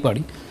নিতেই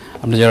পারি।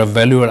 আপনি যারা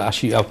ভ্যালুয়ার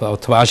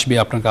অথবা আসবে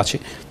আপনার কাছে,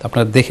 তো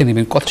আপনারা দেখে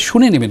নেবেন, কথা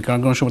শুনে নেবেন, কারণ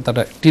কোনো সময়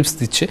তারা টিপস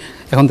দিচ্ছে।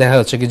 এখন দেখা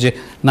যাচ্ছে কি যে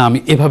না, আমি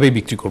এভাবেই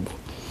বিক্রি করব,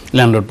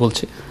 ল্যান্ডলর্ড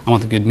বলছে,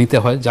 আমাদেরকে নিতে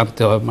হয়,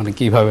 জানতে হয় মানে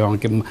কীভাবে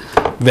আমাকে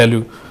ভ্যালু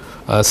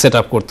সেট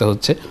আপ করতে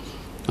হচ্ছে।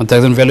 তো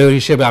একজন ভ্যালুয়ার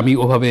হিসেবে আমি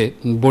ওভাবে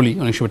বলি,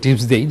 অনেক সময়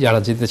টিপস দিই যারা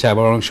যেতে চায়।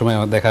 আবার অনেক সময়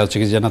দেখা যাচ্ছে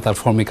কি যে না, তার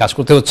ফর্মে কাজ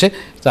করতে হচ্ছে,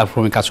 তার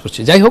ফর্মে কাজ করছে।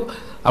 যাই হোক,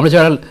 আমরা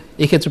যারা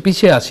এক্ষেত্রে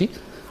পিছিয়ে আছি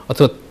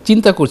অথবা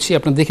চিন্তা করছি,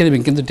 আপনারা দেখে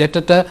নেবেন কিন্তু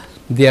ডেটাটা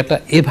দেওয়াটা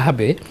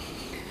এভাবে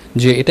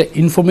যে এটা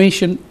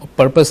ইনফরমেশন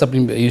পারপাস আপনি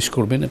ইউজ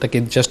করবেন, এটাকে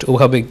জাস্ট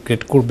ওভাবে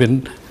গ্রেড করবেন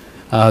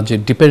যে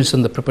depends on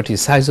the property,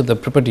 size of the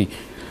property,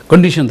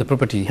 condition the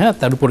property, হ্যাঁ,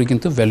 তার উপরে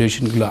কিন্তু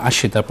ভ্যালুয়েশনগুলো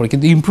আসে। তারপরে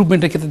কিন্তু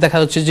ইমপ্রুভমেন্টের ক্ষেত্রে দেখা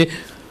যাচ্ছে যে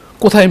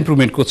কোথায়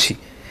ইমপ্রুভমেন্ট করছি,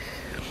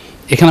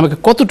 এখানে আমাকে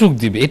কতটুকু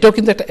দিবে, এটাও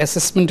কিন্তু একটা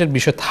অ্যাসেসমেন্টের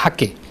বিষয়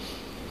থাকে।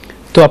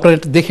 তো আপনারা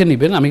এটা দেখে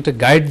নেবেন, আমি একটা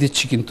গাইড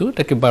দিচ্ছি কিন্তু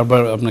এটাকে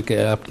বারবার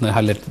আপনার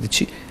হাইলাইট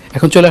দিচ্ছি।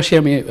 এখন চলে আসি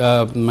আমি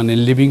মানে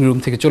লিভিং রুম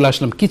থেকে চলে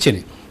আসলাম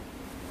কিচেনে।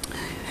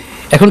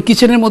 এখন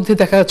কিচেনের মধ্যে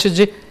দেখা যাচ্ছে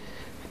যে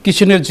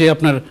কিচেনের যে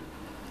আপনার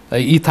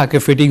থাকে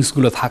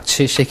ফিটিংসগুলো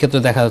থাকছে, সেক্ষেত্রে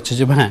দেখা যাচ্ছে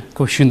যে হ্যাঁ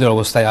খুব সুন্দর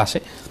অবস্থায় আসে।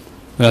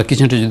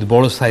 কিচেনটা যদি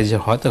বড়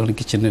সাইজের হয় তাহলে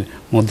কিচেনের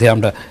মধ্যে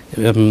আমরা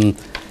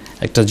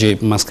একটা যে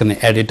মাঝখানে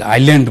অ্যাডেড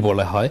আইল্যান্ড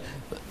বলা হয়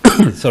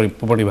সরি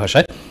প্রপার্টি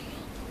ভাষায়,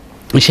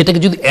 সেটাকে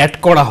যদি অ্যাড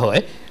করা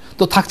হয়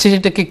তো থাকছে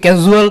সেটাকে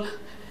ক্যাজুয়াল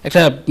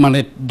একটা মানে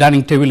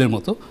ডাইনিং টেবিলের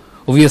মতো।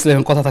 অবভিয়াসলি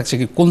এখন কথা থাকছে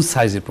কি কোন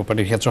সাইজের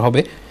প্রপার্টির ক্ষেত্রে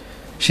হবে,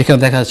 সেখানে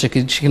দেখা যাচ্ছে কি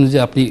সেখানে যে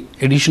আপনি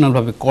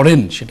এডিশনালভাবে করেন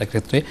সেটা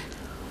ক্ষেত্রে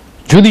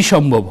যদি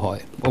সম্ভব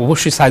হয়,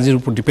 অবশ্যই সাইজের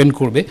উপর ডিপেন্ড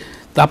করবে,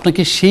 তো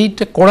আপনাকে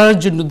সেইটা করার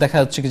জন্য দেখা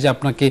যাচ্ছে কি যে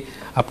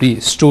আপনি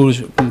স্টোরেজ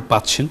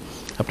পাচ্ছেন,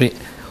 আপনি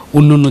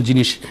অন্য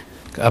জিনিস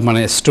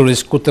মানে স্টোরেজ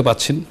করতে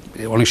পাচ্ছেন।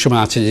 অনেক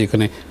সময় আছে যে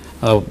এখানে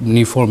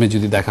নিউ ফর্মে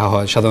যদি দেখা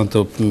হয়, সাধারণত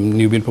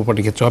নিউ বিল্ড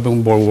প্রপার্টির ক্ষেত্রে হবে এবং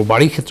বড় বড়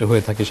বাড়ির ক্ষেত্রে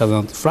হয়ে থাকে,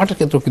 সাধারণত ফ্ল্যাটের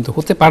ক্ষেত্রেও কিন্তু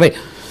হতে পারে।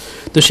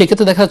 তো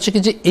সেক্ষেত্রে দেখা যাচ্ছে কি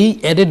যে এই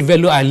অ্যাডেড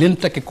ভ্যালু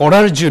আইল্যান্ডটাকে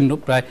করার জন্য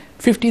প্রায়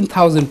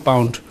 15,000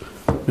 পাউন্ড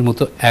এর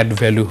মতো অ্যাড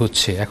ভ্যালু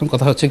হচ্ছে। এখন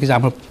কথা হচ্ছে কি যে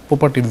আমার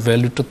প্রপার্টির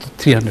ভ্যালুটা তো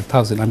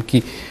 300,000, আমি কি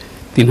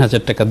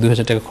 3,000 টাকা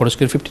 2,000 টাকা খরচ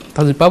করে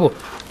 15,000 পাবো?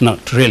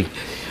 Not really.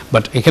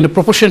 বাট এখানে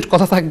প্রপোর্শনেট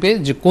কথা থাকবে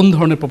যে কোন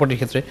ধরনের প্রপার্টির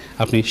ক্ষেত্রে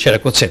আপনি সেরা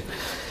করছেন।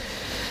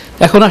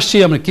 এখন আসছি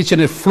আমরা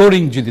কিচেনের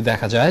ফ্লোরিং যদি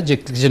দেখা যায় যে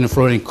কিচেনের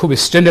ফ্লোরিং খুব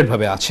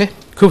স্ট্যান্ডার্ডভাবে আছে,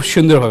 খুব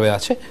সুন্দরভাবে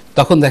আছে,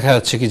 তখন দেখা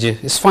যাচ্ছে কি যে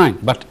ইটস ফাইন।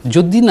 বাট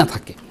যদি না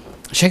থাকে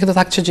সেক্ষেত্রে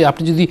থাকছে যে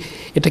আপনি যদি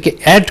এটাকে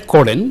অ্যাড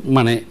করেন,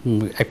 মানে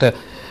একটা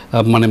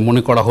মানে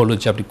মনে করা হলো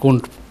যে আপনি কোন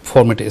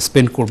ফরম্যাটে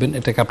স্পেন্ড করবেন,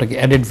 এটাকে আপনাকে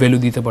অ্যাডেড ভ্যালু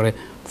দিতে পারে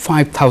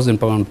 5,000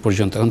 পাউন্ড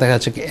পর্যন্ত। এখন দেখা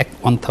যাচ্ছে কি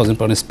 1,000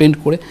 পাউন্ড স্পেন্ড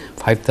করে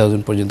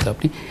 5,000 পর্যন্ত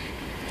আপনি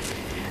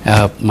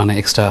মানে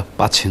এক্সট্রা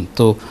পাচ্ছেন।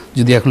 তো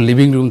যদি এখন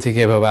লিভিং রুম থেকে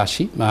এভাবে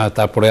আসি,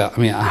 তারপরে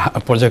আমি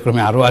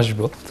পর্যায়ক্রমে আরও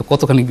আসবো, তো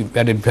কতখানি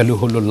অ্যাডেড ভ্যালু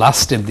হলো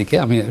লাস্টের দিকে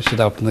আমি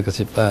সেটা আপনাদের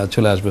কাছে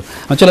চলে আসবো।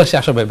 আমি চলে আসি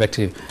আশা ভাই, ব্যাক টু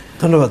ইউ।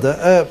 ধন্যবাদ।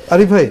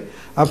 আরিফ ভাই,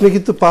 আপনি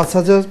কিন্তু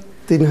 5,000,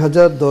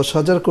 3,000,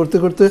 10,000 করতে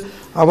করতে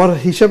আমার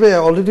হিসাবে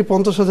অলরেডি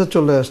 50,000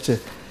 চলে আসছে।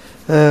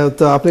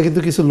 তো আপনি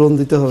কিন্তু কিছু লোন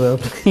দিতে হবে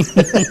আপনাকে।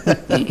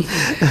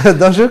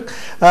 দর্শক,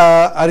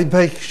 আরিফ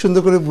ভাই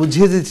সুন্দর করে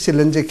বুঝিয়ে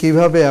দিচ্ছিলেন যে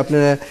কিভাবে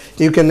আপনারা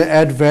you can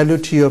add value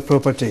to your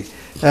property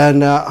and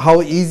how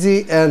easy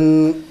and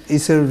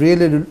it's a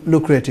really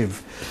lucrative.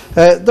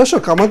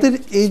 দর্শক, আমাদের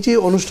এই যে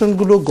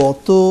অনুষ্ঠানগুলো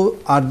গত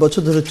 8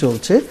 বছর ধরে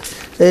চলছে,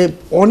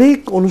 অনেক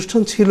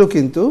অনুষ্ঠান ছিল,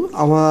 কিন্তু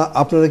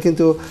আপনারা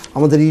কিন্তু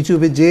আমাদের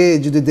ইউটিউবে যে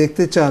যদি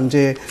দেখতে চান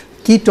যে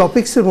কি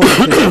টপিক্সের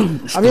মধ্যে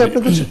আমি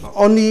আপনাদের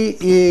only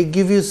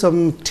give you some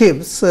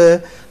tips.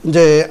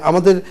 যে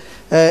আমাদের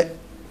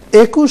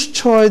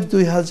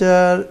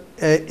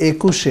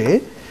 21/6/2021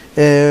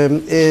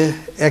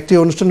 একটি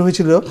অনুষ্ঠান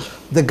হয়েছিল,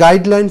 the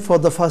guideline for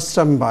the first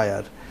time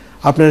buyer.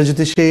 আপনারা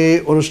যদি সেই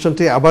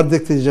অনুষ্ঠানটি আবার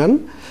দেখতে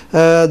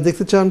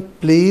চান,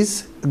 please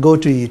go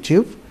to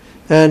YouTube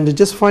and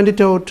just find it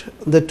out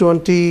the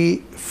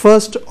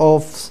 21st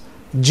of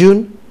June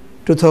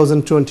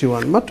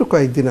 2021, মাত্র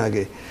কয়েকদিন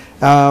আগে।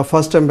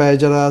 ফার্স্ট টাইম বায়ার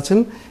যারা আছেন,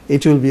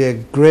 it will be a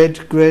great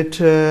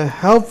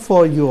help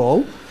for you all.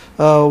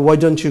 Why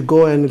don't you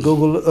go and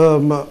Google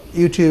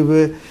YouTube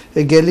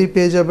গেলেই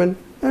পেয়ে যাবেন,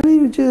 and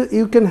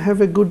you can have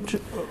a good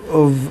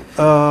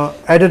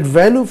added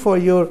value for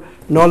your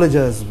knowledge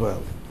as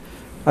well.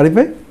 Arif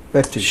ভাই,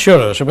 sure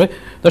আশা ভাই।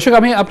 দর্শক,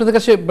 আমি আপনাদের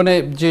কাছে মানে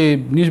যে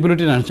নিউজ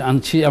বুলেটিন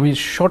আনছি, আমি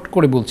শর্ট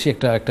করে বলছি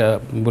একটা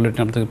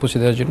বুলেটিন আপনাদের পৌঁছে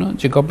দেওয়ার জন্য,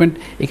 যে গভর্নমেন্ট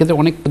এক্ষেত্রে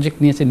অনেক প্রজেক্ট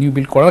নিয়েছে নিউ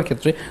বিল্ড করার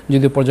ক্ষেত্রে,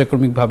 যদিও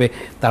পর্যায়ক্রমিকভাবে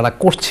তারা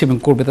করছে এবং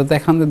করবে। তাতে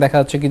এখানে দেখা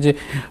যাচ্ছে কি যে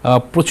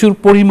প্রচুর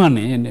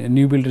পরিমাণে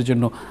নিউ বিল্ডের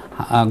জন্য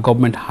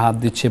গভর্নমেন্ট হাত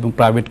দিচ্ছে এবং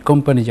প্রাইভেট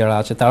কোম্পানি যারা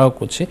আছে তারাও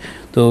করছে।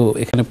 তো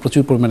এখানে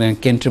প্রচুর পরিমাণে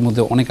কেন্টের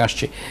মধ্যে অনেক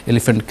আসছে,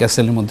 এলিফ্যান্ট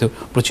ক্যাসেলের মধ্যে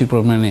প্রচুর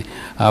পরিমাণে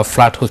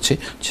ফ্ল্যাট হচ্ছে,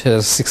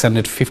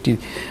 650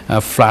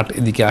 ফ্ল্যাট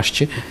এদিকে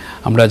আসছে।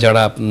 আমরা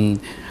যারা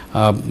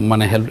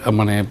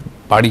মানে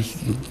বাড়ি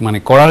মানে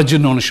করার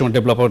জন্য অনেক সময়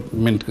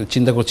ডেভেলপমেন্ট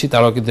চিন্তা করছি,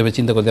 তারাও কিন্তু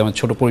চিন্তা করতে আমার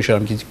ছোটো পরিসর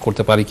আমি কিছু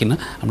করতে পারি কিনা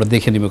আমরা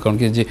দেখে নিব। কারণ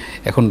কি যে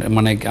এখন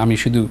মানে আমি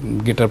শুধু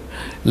গ্রেটার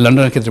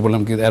লন্ডনের ক্ষেত্রে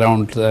বললাম কি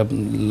অ্যারাউন্ড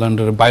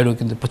লন্ডনের বাইরেও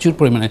কিন্তু প্রচুর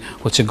পরিমাণে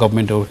হচ্ছে,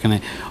 গভর্নমেন্টও ওখানে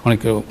অনেক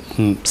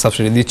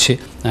সাবসিডি দিচ্ছে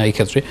এই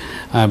ক্ষেত্রে,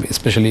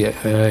 স্পেশালি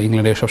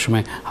ইংল্যান্ডে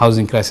সবসময়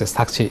হাউজিং ক্রাইসিস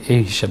থাকছে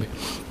এই হিসাবে।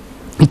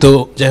 তো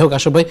যাই হোক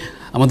আশা ভাই,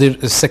 আমাদের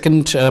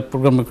সেকেন্ড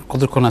প্রোগ্রাম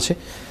কতক্ষণ আছে?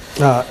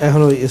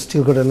 এখনো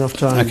স্টিল গট এনাফ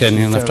টাইম।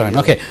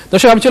 ওকে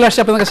দর্শক, আমি চলে আসছি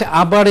আপনাদের কাছে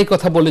আবার এই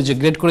কথা বলে যে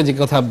গ্রেড করে যে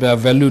কথা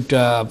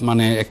ভ্যালুটা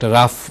মানে একটা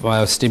রাফ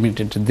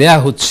এস্টিমেটেড দেয়া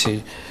হচ্ছে,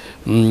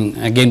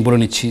 অ্যাগেইন বলে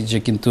নিচ্ছি যে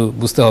কিন্তু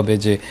বুঝতে হবে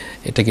যে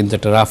এটা কিন্তু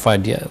একটা রাফ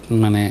আইডিয়া,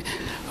 মানে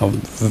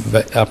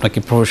আপনাকে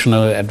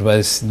প্রফেশনাল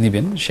অ্যাডভাইস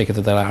দিবেন,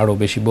 সেক্ষেত্রে তারা আরও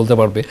বেশি বলতে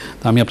পারবে।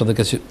 তো আমি আপনাদের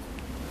কাছে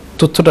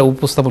তথ্যটা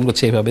উপস্থাপন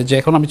করছি এইভাবে যে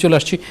এখন আমি চলে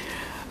আসছি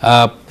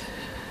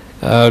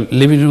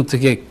লিভিং রুম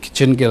থেকে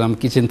কিচেন গেলাম,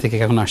 কিচেন থেকে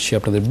এখন আসছি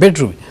আপনাদের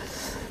বেডরুমে।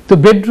 তো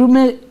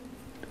বেডরুমে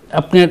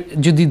আপনার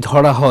যদি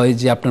ধরা হয়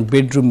যে আপনার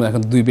বেডরুম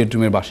এখন 2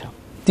 বেডরুমের বাসা,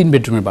 3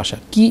 বেডরুমের বাসা,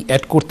 কি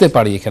অ্যাড করতে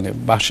পারি এখানে?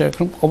 বাসা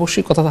এখন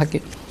অবশ্যই কথা থাকে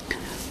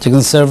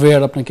যেখানে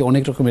সার্ভেয়ার আপনাকে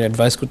অনেক রকমের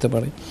অ্যাডভাইস করতে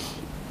পারে।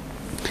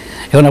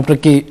 এখন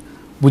আপনাকে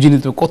বুঝিয়ে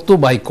নিতে হবে কত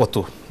বাই কত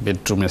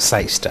বেডরুমের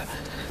সাইজটা।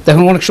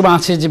 এখন অনেক সময়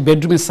আছে যে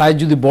বেডরুমের সাইজ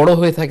যদি বড়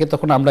হয়ে থাকে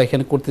তখন আমরা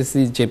এখানে করতেছি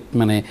যে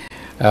মানে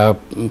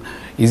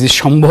ইজ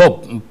সম্ভব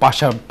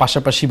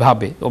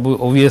পাশাপাশিভাবে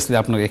অবভিয়াসলি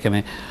আপনার এখানে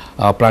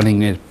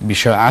প্ল্যানিংয়ের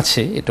বিষয়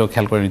আছে, এটাও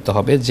খেয়াল করে নিতে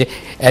হবে যে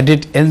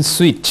অ্যাডেড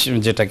এনসুইট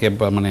যেটাকে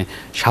মানে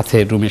সাথে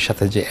রুমের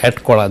সাথে যে অ্যাড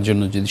করার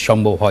জন্য যদি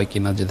সম্ভব হয়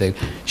কিনা, যদি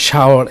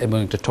শাওয়ার এবং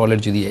একটা টয়লেট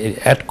যদি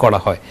অ্যাড করা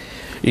হয়,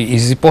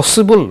 ইজ ই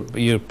পসিবল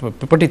ইউর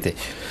প্রপার্টিতে,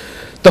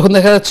 তখন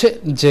দেখা যাচ্ছে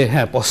যে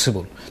হ্যাঁ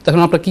পসিবল। তখন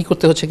আপনার কী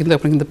করতে হচ্ছে, কিন্তু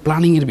আপনার কিন্তু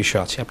প্ল্যানিংয়ের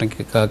বিষয় আছে, আপনাকে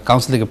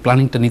কাউন্সিল থেকে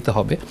প্ল্যানিংটা নিতে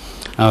হবে।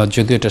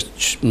 যদিও এটা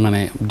মানে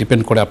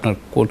ডিপেন্ড করে আপনার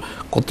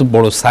কত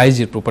বড়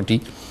সাইজের প্রপার্টি,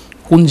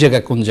 কোন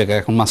জায়গায়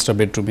এখন মাস্টার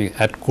বেডরুমে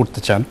অ্যাড করতে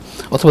চান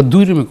অথবা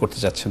 2 রুমে করতে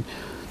চাচ্ছেন।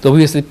 তো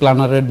অবভিয়াসলি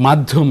প্ল্যানারের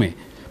মাধ্যমে,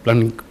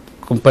 প্ল্যানিং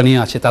কোম্পানি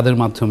আছে তাদের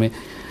মাধ্যমে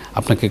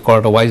আপনাকে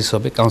করাটা ওয়াইজ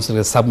হবে,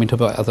 কাউন্সিলকে সাবমিট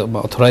হবে,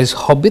 অথরাইজ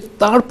হবে,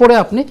 তারপরে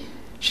আপনি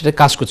সেটা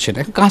কাজ করছেন।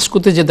 এখন কাজ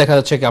করতে যে দেখা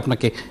যাচ্ছে কি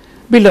আপনাকে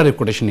বিল্ডারের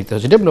কোটেশন নিতে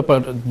হচ্ছে, ডেভেলপার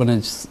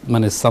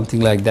মানে something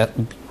like that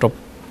top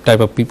type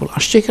of people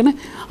আসছে এখানে,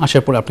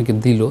 আসার পরে আপনাকে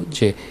দিল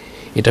যে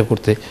এটা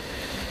করতে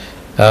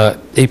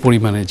এই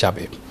পরিমাণে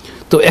যাবে।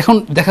 তো এখন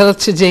দেখা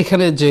যাচ্ছে যে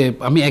এখানে যে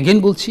আমি অ্যাগেন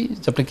বলছি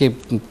যে আপনাকে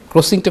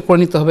ক্রসিংটা করে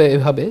নিতে হবে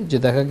এভাবে যে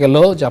দেখা গেল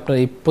যে আপনার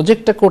এই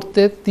প্রজেক্টটা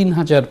করতে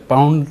 3000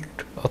 পাউন্ড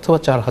অথবা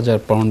 4000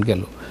 পাউন্ড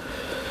গেল,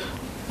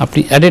 আপনি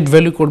অ্যাডেড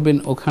ভ্যালু করবেন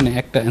ওখানে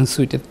একটা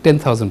এনসুইটে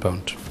 10,000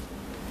 পাউন্ড।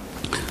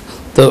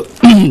 তো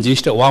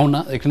জিনিসটা ওয়াও না,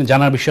 এখানে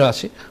জানার বিষয়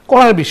আছে,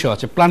 করার বিষয়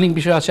আছে, প্ল্যানিং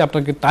বিষয় আছে,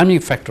 আপনাকে টাইমিং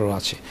ফ্যাক্টরও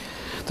আছে।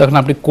 তখন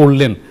আপনি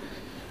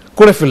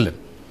করে ফেললেন,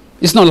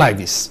 ইটস নট লাইক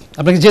দিস।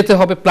 আপনাকে যেতে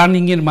হবে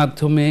প্ল্যানিংয়ের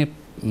মাধ্যমে,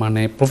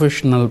 মানে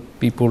প্রফেশনাল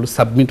পিপল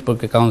সাবমিট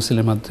করবে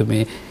কাউন্সিলের মাধ্যমে,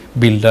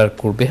 বিল্ডার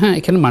করবে। হ্যাঁ,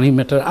 এখানে মানি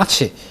ম্যাটার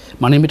আছে,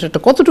 মানি ম্যাটারটা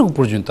কতটুকু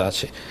পর্যন্ত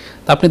আছে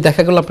তা আপনি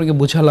দেখা গেল, আপনাকে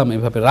বুঝালাম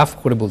এভাবে রাফ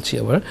করে বলছি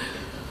আবার,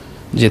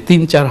 যে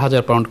 3-4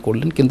 হাজার পাউন্ড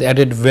করলেন, কিন্তু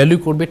অ্যাডেড ভ্যালু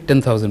করবে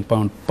 10,000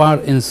 পাউন্ড পার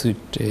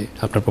এনসুইটে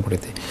আপনার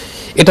প্রপার্টিতে।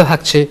 এটা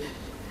থাকছে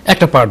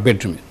একটা পার্ট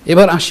বেডরুমে।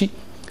 এবার আসি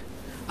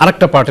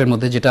আরেকটা পার্টের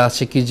মধ্যে, যেটা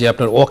আছে কি যে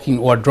আপনার ওয়াকিং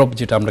ওয়ার্ড্রপ,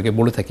 যেটা আপনাকে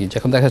বলে থাকি।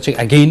 যখন দেখা যাচ্ছে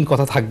অ্যাগেইন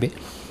কথা থাকবে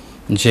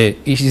যে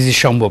ইজ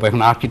সম্ভব,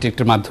 এখন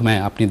আর্কিটেক্টের মাধ্যমে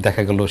আপনি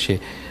দেখা গেল সে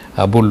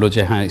বললো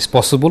যে হ্যাঁ ইটস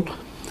পসিবল।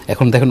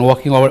 এখন দেখেন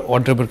ওয়াকিং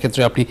ওয়ার্ড্রপের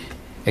ক্ষেত্রে আপনি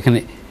এখানে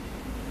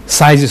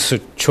সাইজ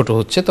ছোট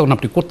হচ্ছে, তখন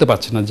আপনি করতে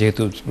পারছেন না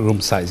যেহেতু রুম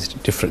সাইজ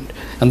ডিফারেন্ট।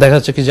 দেখা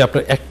যাচ্ছে কি যে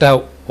আপনার একটা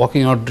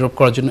ওয়াকিং ওয়ার্ড্রপ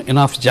করার জন্য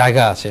এনাফ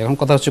জায়গা আছে। এখন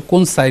কথা হচ্ছে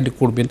কোন সাইডে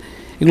করবেন,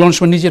 এগুলো অনেক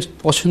সময় নিজের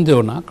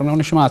পছন্দেও না, কারণ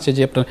অনেক সময় আছে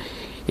যে আপনার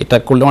এটা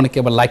করলে অনেকে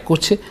আবার লাইক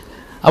করছে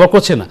আবার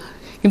করছে না।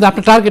 কিন্তু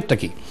আপনার টার্গেটটা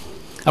কি?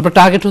 আপনার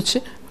টার্গেট হচ্ছে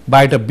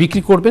বাড়িটা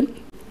বিক্রি করবেন,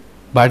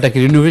 বাড়িটাকে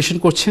রিনোভেশন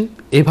করছেন,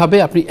 এভাবে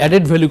আপনি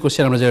অ্যাডেড ভ্যালু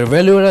করছেন। আমরা যারা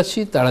ভ্যালুয়ার আছি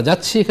তারা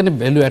যাচ্ছি এখানে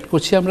ভ্যালু অ্যাড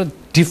করছি। আমরা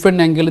ডিফারেন্ট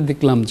অ্যাঙ্গেলে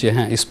দেখলাম যে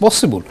হ্যাঁ ইটস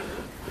পসিবল,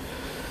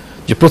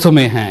 যে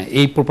প্রথমে হ্যাঁ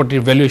এই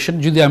প্রপার্টির ভ্যালুয়েশন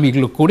যদি আমি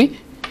এগুলো করি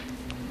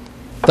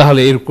তাহলে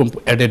এরকম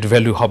অ্যাডেড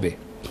ভ্যালু হবে,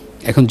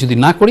 এখন যদি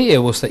না করি এই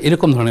অবস্থায়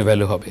এরকম ধরনের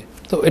ভ্যালু হবে।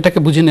 তো এটাকে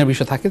বুঝে নেওয়ার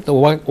বিষয় থাকে। তো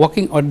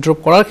ওয়াকিং ওয়ার্ড্রপ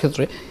করার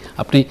ক্ষেত্রে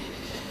আপনি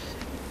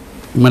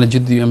মানে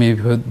যদি আমি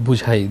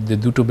বুঝাই যে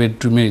 2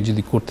 বেডরুমে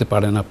যদি করতে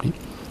পারেন আপনি,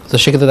 তো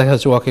সেক্ষেত্রে দেখা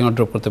যাচ্ছে ওয়াকিং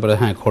ওয়ার্ড্রপ করতে পারে।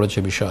 হ্যাঁ,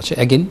 খরচের বিষয় আছে,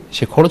 অ্যাগেন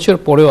সে খরচের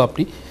পরেও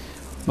আপনি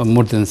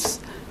মোর দেন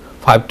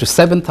 5,000 to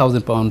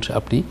 7,000 পাউন্ড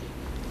আপনি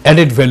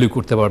অ্যাডেড ভ্যালু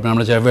করতে পারবেন।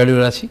 আমরা যারা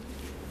ভ্যালুয়ার আছি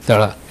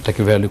তারা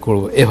এটাকে ভ্যালু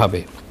করবো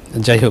এভাবে।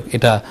 যাই হোক,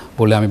 এটা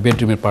বলে আমি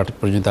বেডরুমের পার্ট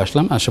পর্যন্ত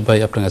আসলাম। আশরাফ ভাই,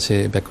 আপনার কাছে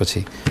ব্যাক করছি।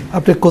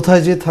 আপনি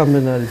কোথায় যেয়ে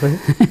থামবেন আরিফ ভাই?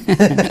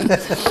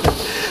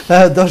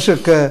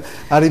 দর্শক,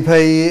 আরিফ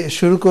ভাই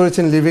শুরু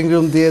করেছেন লিভিং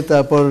রুম দিয়ে,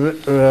 তারপর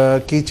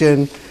কিচেন,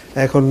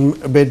 এখন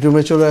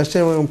বেডরুমে চলে আসছে,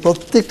 এবং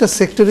প্রত্যেকটা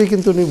সেক্টরেই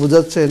কিন্তু উনি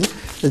বোঝাচ্ছেন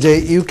যে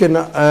you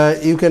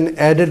can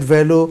added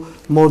value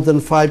more then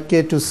 5K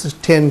to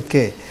 10K.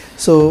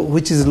 So,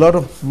 which is a lot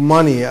of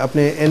money. At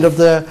the end of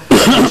the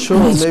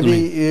show, maybe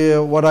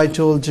what I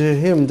told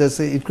him, that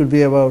it could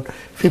be about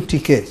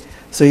 50K.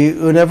 So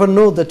you never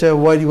know that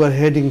where you are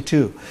heading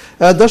to.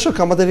 দর্শক,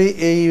 আমাদের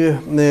এই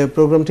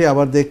প্রোগ্রামটি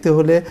আবার দেখতে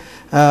হলে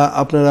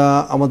আপনারা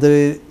আমাদের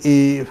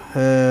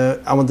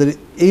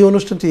এই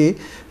অনুষ্ঠানটি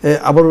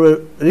আবার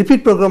রিপিট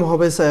প্রোগ্রাম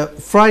হবে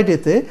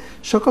ফ্রাইডেতে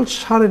সকাল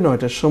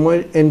 9:30টার সময়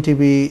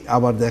NTV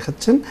আবার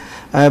দেখাচ্ছেন।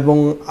 এবং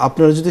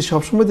আপনারা যদি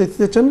সবসময়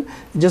দেখতে চান,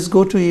 just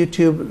go to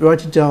YouTube,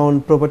 right it down,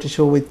 property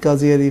show with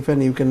Kazi Arif,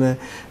 and you can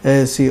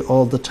see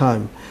all the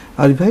time.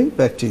 Arif ভাই,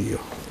 back to you.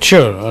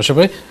 Sure Ashraf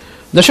ভাই।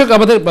 দর্শক,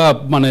 আমাদের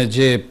মানে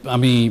যে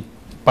আমি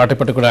পার্টে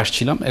পার্টে করে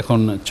আসছিলাম, এখন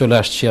চলে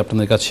আসছি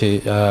আপনাদের কাছে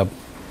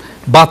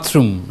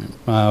বাথরুম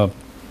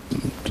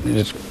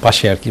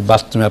পাশে আর কি।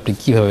 বাথরুমে আপনি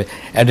কীভাবে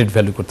অ্যাডেড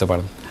ভ্যালু করতে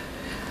পারেন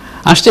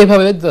আসছে।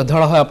 এভাবে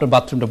ধরা হয় আপনার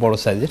বাথরুমটা বড়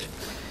সাইজের,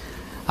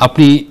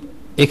 আপনি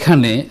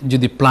এখানে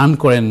যদি প্ল্যান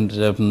করেন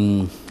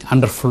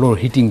আন্ডার ফ্লোর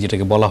হিটিং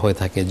যেটাকে বলা হয়ে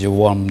থাকে, যে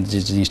ওয়ার্ম যে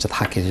জিনিসটা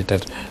থাকে,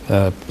 যেটার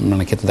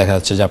মানে ক্ষেত্রে দেখা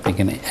যাচ্ছে যে আপনি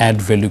এখানে অ্যাড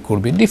ভ্যালু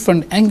করবে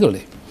ডিফারেন্ট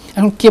অ্যাঙ্গেলে।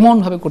 এখন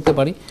কেমনভাবে করতে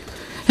পারি?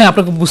 হ্যাঁ,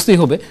 আপনাকে বুঝতেই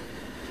হবে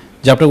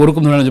যে আপনার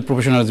ওরকম ধরনের যে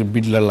প্রফেশনাল যে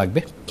বিল্ডার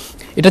লাগবে।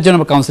 এটার জন্য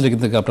আমার কাউন্সিলে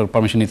কিন্তু আপনার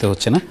পারমিশন নিতে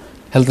হচ্ছে না,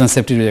 হেলথ অ্যান্ড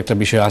সেফটির একটা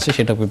বিষয় আছে,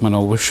 সেটা মানে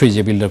অবশ্যই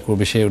যে বিল্ডার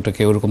করবে সে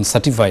ওটাকে ওরকম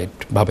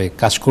সার্টিফাইডভাবে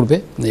কাজ করবে।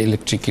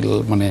 ইলেকট্রিক্যাল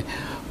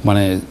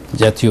মানে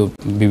জাতীয়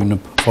বিভিন্ন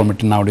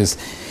ফরম্যাটে নাওডেজ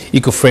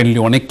ইকো ফ্রেন্ডলি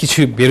অনেক কিছু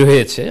বের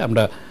হয়েছে,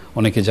 আমরা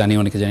অনেকে জানি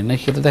অনেকে জানি না।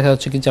 সেটা দেখা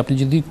যাচ্ছে কি যে আপনি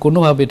যদি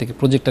কোনোভাবে এটাকে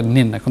প্রজেক্টটা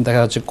নেন, এখন দেখা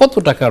যাচ্ছে কত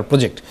টাকার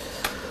প্রজেক্ট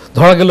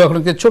ধরা গেল, এখন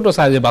ছোটো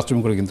সাইজের বাথরুম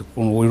করে কিন্তু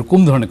কোনো ওইরকম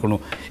ধরনের কোনো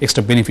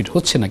এক্সট্রা বেনিফিট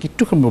হচ্ছে না,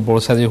 একটুখানি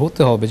বড়ো সাইজে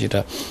হতে হবে, যেটা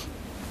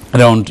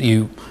অ্যারাউন্ড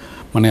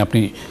মানে আপনি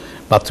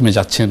বাথরুমে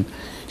যাচ্ছেন,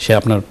 সে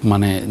আপনার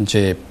মানে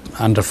যে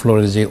আন্ডার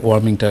ফ্লোরের যে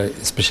ওয়ার্মিংটা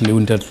স্পেশালি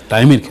উইন্টার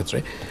টাইমের ক্ষেত্রে,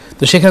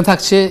 তো সেখানে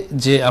থাকছে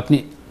যে আপনি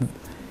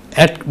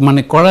অ্যাড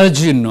মানে করার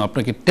জন্য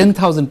আপনাকে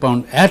 10,000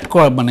 পাউন্ড অ্যাড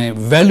করা মানে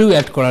ভ্যালু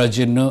অ্যাড করার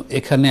জন্য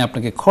এখানে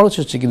আপনাকে খরচ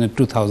হচ্ছে কিন্তু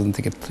 2,000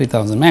 থেকে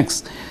 3,000 ম্যাক্স।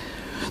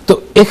 তো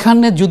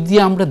এখানে যদি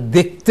আমরা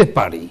দেখতে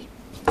পারি,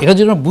 এখানে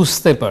যদি আমরা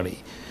বুঝতে পারি,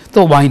 তো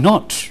ওয়াই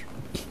নট।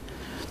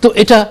 তো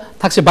এটা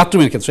থাকছে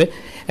বাথরুমের ক্ষেত্রে।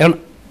 এখন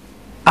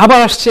আবার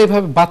আসছে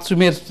এভাবে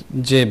বাথরুমের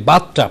যে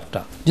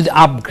বাথটাবটা যদি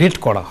আপগ্রেড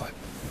করা হয়,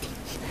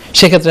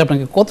 সেক্ষেত্রে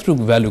আপনাকে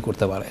কতটুকু ভ্যালু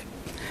করতে পারে।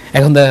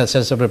 এখন দেখা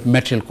যাচ্ছে আপনার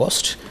ম্যাটেরিয়াল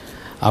কস্ট,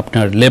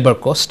 আপনার লেবার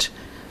কস্ট,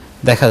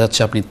 দেখা যাচ্ছে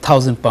আপনি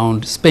 1,000 পাউন্ড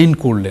স্পেন্ড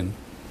করলেন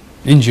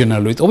ইন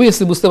জেনারেল উইথ,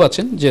 অবভিয়াসলি বুঝতে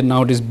পারছেন যে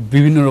নাওডেজ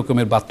বিভিন্ন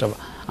রকমের বাথটাব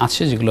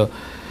আছে যেগুলো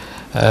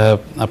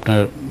আপনার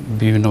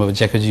বিভিন্নভাবে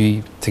জ্যাকোজি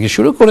থেকে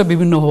শুরু করে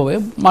বিভিন্নভাবে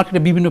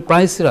মার্কেটে বিভিন্ন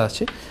প্রাইসের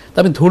আছে। তা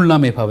আমি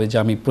ধরলাম এভাবে যে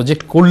আমি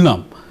প্রজেক্ট করলাম,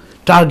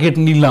 টার্গেট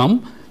নিলাম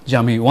যে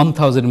আমি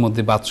 1,000-এর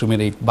মধ্যে বাথরুমের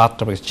এই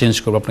বাথটাকে চেঞ্জ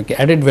করবো, আপনাকে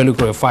অ্যাডেড ভ্যালু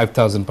করে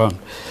 5,000 পাউন্ড।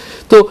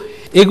 তো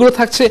এগুলো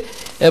থাকছে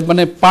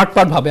মানে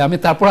পার্টভাবে। আমি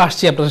তারপর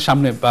আসছি আপনাদের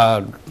সামনে,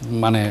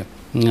 মানে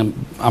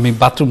আমি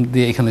বাথরুম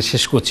দিয়ে এখানে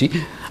শেষ করছি,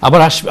 আবার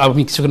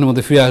আমি কিছুক্ষণের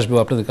মধ্যে ফিরে আসবো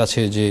আপনাদের কাছে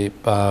যে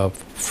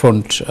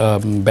ফ্রন্ট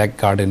ব্যাক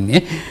গার্ডেন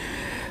নিয়ে।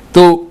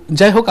 তো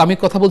যাই হোক, আমি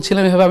কথা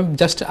বলছিলাম এভাবে, আমি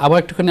জাস্ট আবার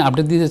একটুখানি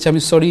আপডেট দিয়ে যাচ্ছি।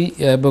 আমি সরি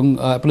এবং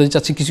আপনাদের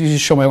চাচ্ছি কিছু কিছু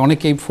সময়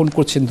অনেকেই ফোন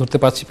করছেন, ধরতে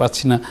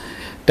পারছি না,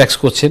 ট্যাক্স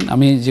করছেন।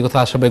 আমি যে কথা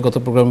আশাবাই গত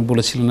প্রোগ্রামে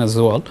বলেছিলেন অ্যাজ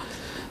ওয়াল,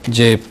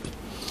 যে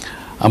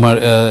আমার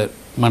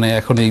মানে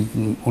এখন এই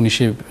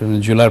 19শে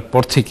জুলাইয়ের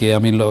পর থেকে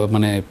আমি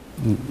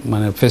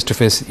মানে ফেস টু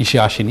ফেস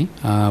আসিনি,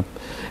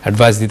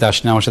 অ্যাডভাইস দিতে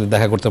আসেন, আমার সাথে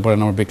দেখা করতে পারেন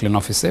আমার ব্রেকলেন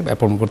অফিসে,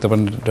 অ্যাপয়েন্টমেন্ট করতে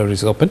পারেন, ডোর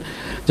ইজ ওপেন।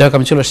 যাই হোক,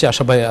 আমি চলে আসছি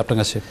আশা ভাই আপনার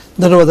কাছে।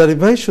 ধন্যবাদ আরিফ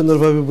ভাই,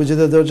 সুন্দরভাবে বুঝিয়ে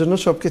দেওয়ার জন্য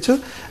সব কিছু।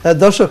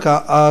 দর্শক,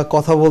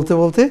 কথা বলতে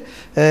বলতে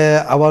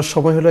আবার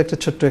সময় হলো একটা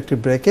ছোট্ট একটি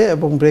ব্রেকে,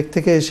 এবং ব্রেক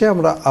থেকে এসে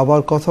আমরা আবার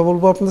কথা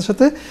বলবো আপনাদের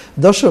সাথে।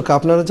 দর্শক,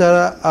 আপনারা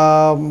যারা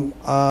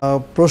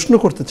প্রশ্ন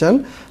করতে চান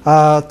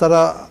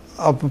তারা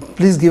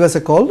please give us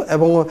A call,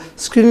 এবং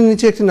স্ক্রিনের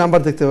নিচে একটি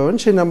নাম্বার দেখতে পাবেন,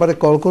 সেই নাম্বারে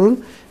কল করুন,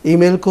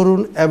 ইমেল করুন,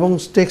 এবং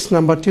টেক্সট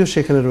নাম্বারটিও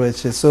সেখানে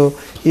রয়েছে। So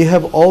you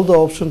have all the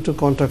option to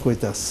contact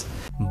with us.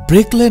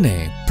 ব্রেকলেনে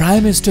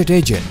prime estate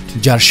agent,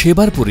 যার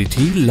সেবার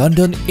পরিধি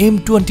লন্ডন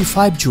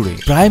M25 জুড়ে।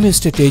 প্রাইম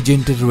এস্টেট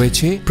এজেন্টের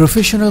রয়েছে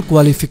প্রফেশনাল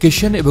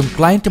কোয়ালিফিকেশন এবং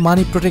ক্লায়েন্ট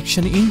মানি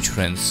protection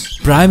insurance.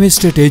 Prime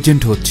estate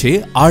agent হচ্ছে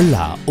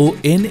আরলা ও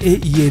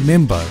NAEA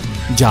মেম্বার,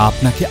 যা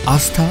আপনাকে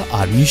আস্থা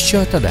আর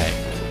নিশ্চয়তা দেয়।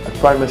 At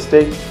Prime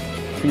Estate,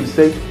 feel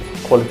safe,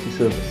 quality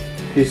service.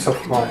 Peace of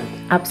mind.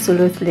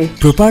 Absolutely.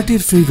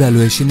 প্রপার্টির ফ্রি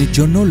ভ্যালুয়েশনের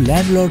জন্য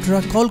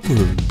ল্যান্ডলর্ডরা কল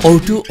করুন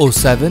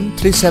 0207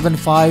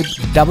 375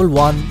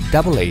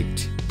 1188।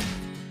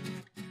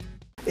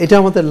 এটা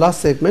আমাদের লাস্ট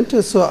সেগমেন্ট।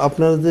 সো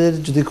আপনাদের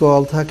যদি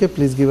কল থাকে,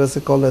 please give us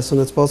A call as soon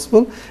as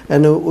possible,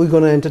 and we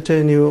gonna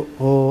entertain you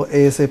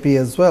ASAP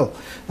as well.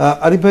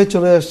 Arif ভাই,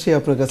 চলে আসছি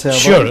আপনার কাছে।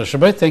 শিওর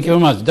ভাই, থ্যাংক ইউ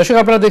ভেরি মাচ। দর্শক,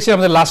 আপনারা দেখছি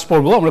আমাদের লাস্ট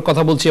পর্ব, আমরা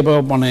কথা বলছি,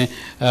 মানে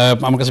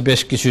আমার কাছে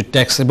বেশ কিছু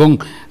টেক্সট এবং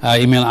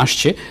ইমেল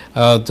আসছে।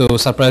 তো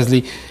সারপ্রাইজলি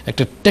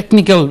একটা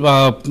টেকনিক্যাল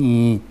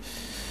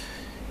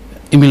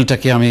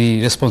ইমেলটাকে আমি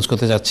রেসপন্স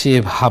করতে যাচ্ছি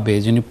এভাবে,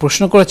 যিনি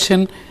প্রশ্ন করেছেন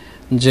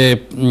যে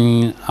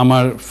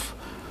আমার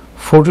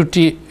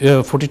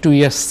 42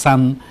 years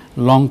son,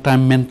 long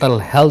time mental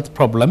health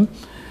problem,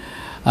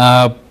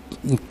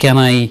 can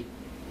I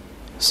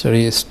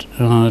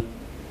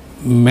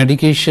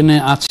মেডিকেশনে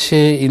আছে,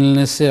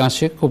 ইলনেসে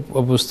আছে, খুব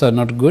অবস্থা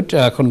নট গুড।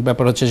 এখন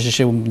ব্যাপার হচ্ছে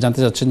সে জানতে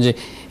চাচ্ছেন যে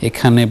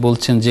এখানে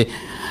বলছেন যে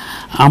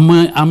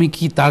আমি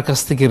কি তার কাছ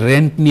থেকে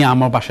রেন্ট নিয়ে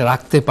আমার বাসায়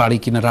রাখতে পারি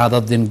কিনা,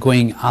 rather than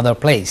going other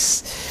place.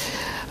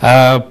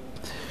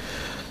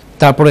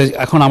 তারপরে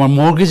এখন আমার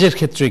মর্গেজের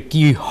ক্ষেত্রে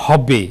কি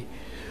হবে,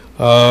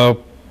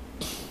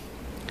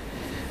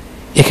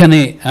 এখানে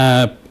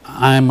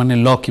মানে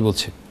ল কি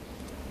বলছে।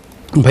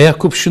 ভাইয়া,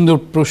 খুব সুন্দর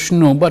প্রশ্ন,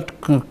 বাট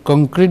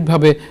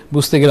কংক্রিটভাবে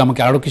বুঝতে গেলে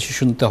আমাকে আরও কিছু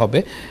শুনতে হবে।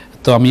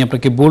 তো আমি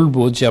আপনাকে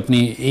বলবো যে আপনি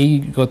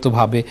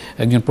এইগতভাবে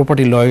একজন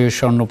প্রপার্টি লয়ার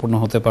স্বর্ণপূর্ণ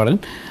হতে পারেন।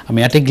 আমি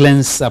অ্যাট এ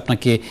গ্ল্যান্স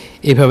আপনাকে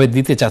এভাবে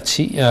দিতে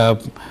চাচ্ছি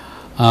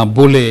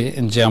বলে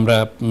যে আমরা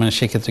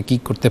সেক্ষেত্রে কি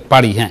করতে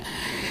পারি। হ্যাঁ,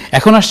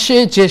 এখন আসছে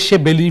যে সে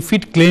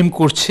বেনিফিট ক্লেম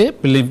করছে,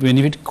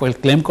 বেনিফিট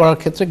ক্লেম করার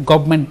ক্ষেত্রে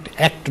গভর্নমেন্ট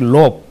অ্যাক্ট ল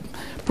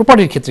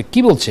প্রপার্টির ক্ষেত্রে কি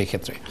বলছে।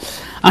 এক্ষেত্রে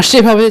আসছে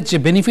এভাবে যে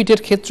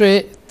বেনিফিটের ক্ষেত্রে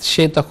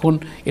সে তখন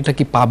এটা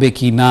কি পাবে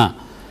কি না।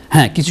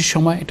 হ্যাঁ, কিছু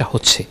সময় এটা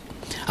হচ্ছে,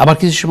 আবার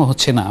কিছু সময়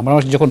হচ্ছে না। আমরা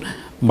যখন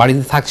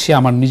বাড়িতে থাকছি,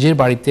 আমার নিজের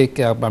বাড়িতে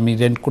আমি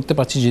রেন্ট করতে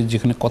পারছি,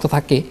 যেখানে কথা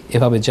থাকে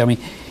এভাবে যে আমি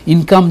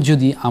ইনকাম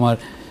যদি আমার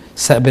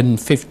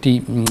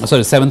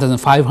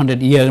 7,500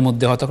 ইয়ারের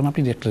মধ্যে হয়, তখন আপনি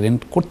একটা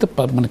রেন্ট করতে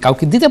মানে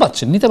কাউকে নিতে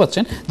পারছেন,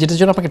 যেটার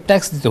জন্য আপনাকে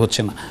ট্যাক্স দিতে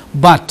হচ্ছে না।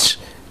 বাট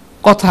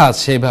কথা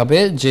আছে এভাবে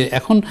যে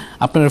এখন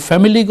আপনার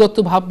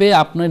ফ্যামিলিগতভাবে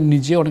আপনার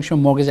নিজে অনেক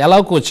সময় মর্গেজ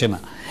অ্যালাউ করছে না,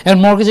 এবং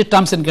মর্গেজের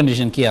টার্মস অ্যান্ড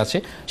কন্ডিশন কী আছে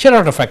সেটা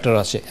একটা ফ্যাক্টর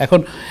আছে। এখন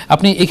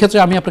আপনি এই ক্ষেত্রে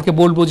আমি আপনাকে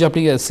বলবো যে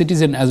আপনি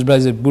সিটিজেন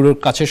অ্যাডভাইজার ব্যুরোর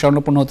কাছে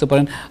স্বর্ণপন্ন হতে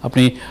পারেন,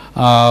 আপনি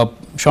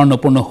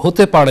স্বর্ণপন্ন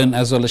হতে পারেন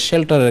অ্যাজ ওয়েল এজ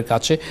শেল্টারের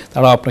কাছে,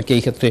 তারা আপনাকে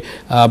এই ক্ষেত্রে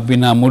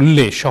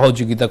বিনামূল্যে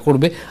সহযোগিতা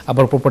করবে।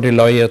 আবার প্রপার্টি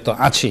লয়ার তো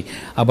আছেই,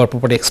 আবার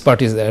প্রপার্টি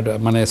এক্সপার্টিস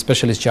মানে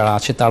স্পেশালিস্ট যারা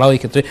আছে তারাও এই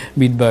ক্ষেত্রে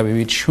বিট বাই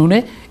বিট শুনে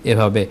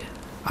এভাবে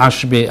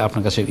আসবে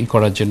আপনার কাছে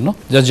করার জন্য।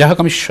 যাই হোক,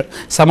 আমি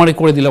সামারি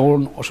করে দিলাম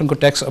অসংখ্য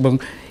ট্যাক্স এবং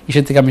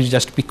ইসের থেকে আমি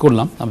জাস্ট পিক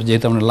করলাম,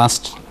 যেহেতু আমরা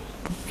লাস্ট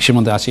ইসের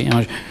মধ্যে আছি,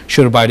 আমার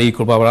শিওর বাইরেই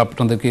করবো। আবার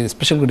আপনাদেরকে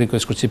স্পেশাল করে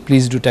রিকোয়েস্ট করছি,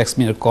 please do tax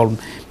me, call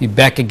me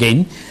back again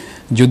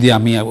যদি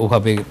আমি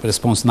ওভাবে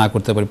রেসপন্স না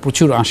করতে পারি।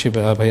 প্রচুর আসে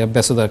ভাইয়া,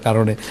 ব্যস্ততার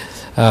কারণে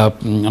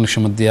অনেক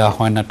সময় দেওয়া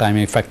হয় না,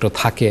 টাইমে ফ্যাক্টর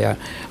থাকে,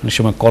 অনেক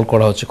সময় কল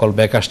করা হচ্ছে, কল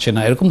ব্যাক আসছে না,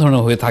 এরকম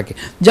ধরনের হয়ে থাকে।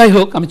 যাই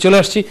হোক, আমি চলে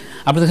আসছি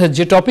আপনাদের সাথে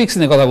যে টপিকস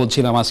নিয়ে কথা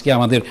বলছিলাম আজকে,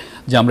 আমাদের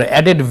যে আমরা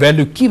অ্যাডেড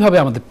ভ্যালু কীভাবে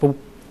আমাদের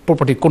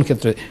প্রপার্টি কোন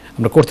ক্ষেত্রে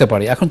আমরা করতে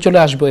পারি। এখন চলে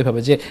আসবো এভাবে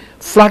যে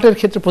ফ্ল্যাটের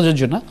ক্ষেত্রে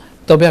প্রযোজ্য না,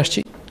 তবে আসছি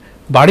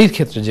বাড়ির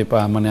ক্ষেত্রে যে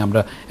মানে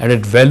আমরা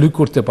অ্যাডেড ভ্যালু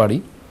করতে পারি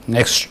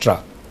এক্সট্রা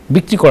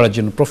বিক্রি করার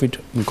জন্য, প্রফিট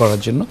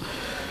করার জন্য।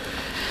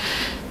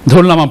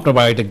 ধরলাম আপনার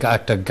বাড়িতে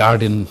একটা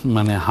গার্ডেন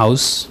মানে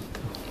হাউস,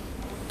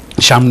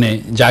 সামনে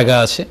জায়গা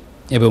আছে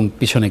এবং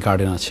পিছনে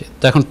গার্ডেন আছে।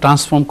 তো এখন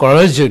ট্রান্সফর্ম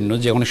করার জন্য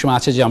যে অনেক সময়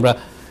আছে যে আমরা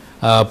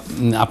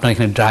আপনার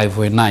এখানে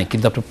ড্রাইভওয়ে নাই,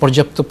 কিন্তু আপনার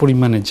পর্যাপ্ত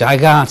পরিমাণে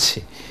জায়গা আছে,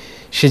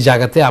 সেই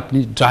জায়গাতে আপনি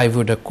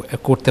ড্রাইভওয়েটা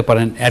করতে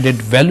পারেন অ্যাডেড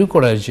ভ্যালু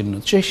করার জন্য।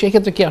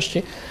 সেক্ষেত্রে কি আসছে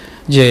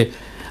যে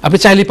আপনি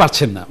চাইলেই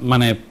পারছেন না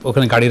মানে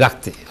ওখানে গাড়ি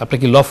রাখতে,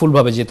 আপনাকে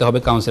লফুলভাবে যেতে হবে,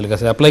 কাউন্সিলের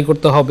কাছে অ্যাপ্লাই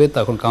করতে হবে,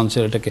 তখন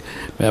কাউন্সিল এটাকে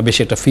বেশি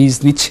একটা ফিজ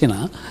নিচ্ছে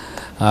না,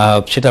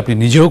 সেটা আপনি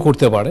নিজেও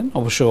করতে পারেন।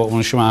 অবশ্য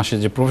অনেক সময় আসে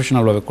যে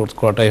প্রফেশনালভাবে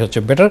করাটাই হচ্ছে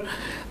বেটার,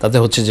 তাতে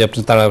হচ্ছে যে আপনি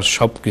তারা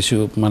সব কিছু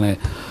মানে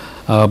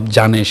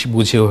জানে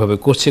বুঝে ওইভাবে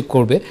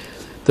করবে।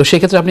 তো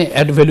সেক্ষেত্রে আপনি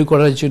অ্যাড ভ্যালু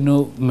করার জন্য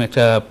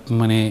একটা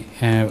মানে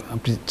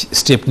আপনি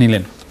স্টেপ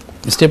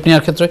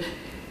নেওয়ার ক্ষেত্রে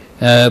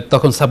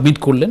তখন সাবমিট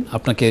করলেন,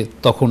 আপনাকে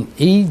তখন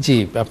এই যে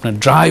আপনার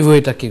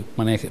ড্রাইভওয়েটাকে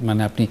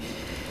মানে আপনি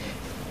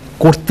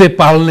করতে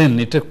পারলেন,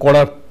 এটা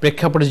করার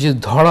প্রেক্ষাপটে যদি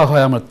ধরা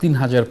হয় আমার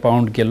 3,000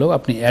 পাউন্ড গেলেও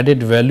আপনি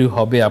অ্যাডেড ভ্যালু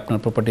হবে আপনার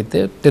প্রপার্টিতে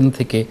 10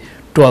 থেকে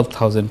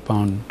 12,000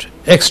 পাউন্ড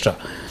এক্সট্রা।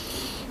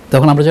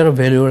 তখন আমরা যারা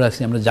ভ্যালুয়ার আছি,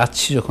 আমরা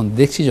যাচ্ছি যখন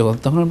দেখছি যখন,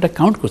 তখন আমরা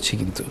কাউন্ট করছি,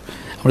 কিন্তু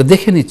আমরা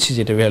দেখে নিচ্ছি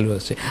যেটা ভ্যালু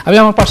আছে। আমি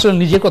আমার পার্সোনাল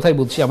নিজের কথাই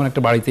বলছি, আমার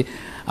একটা বাড়িতে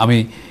আমি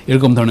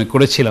এরকম ধরনের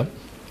করেছিলাম,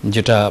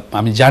 যেটা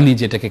আমি জানি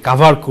যেটাকে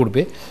কাভার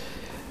করবে।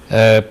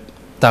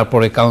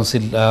 তারপরে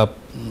কাউন্সিল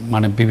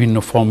মানে বিভিন্ন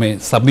ফর্মে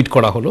সাবমিট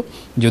করা হলো,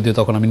 যদিও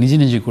তখন আমি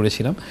নিজে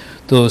করেছিলাম।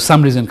 তো সাম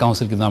রিজন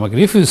কাউন্সিল কিন্তু আমাকে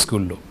রিফিউজ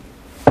করলো।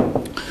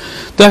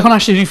 তো এখন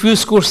আসি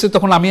রিফিউজ করছে,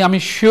 তখন আমি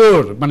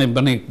শিওর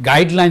মানে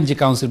গাইডলাইন যে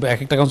কাউন্সিল, এক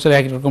একটা কাউন্সিলের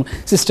এক রকম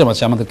সিস্টেম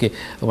আছে, আমাদেরকে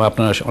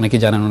আপনারা অনেকে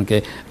জানেন, অনেকে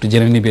একটু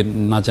জেনে নেবেন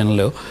না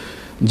জানলেও,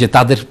 যে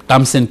তাদের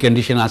টার্মস অ্যান্ড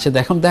কন্ডিশন আছে।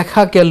 এখন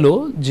দেখা গেল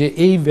যে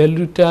এই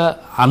ভ্যালুটা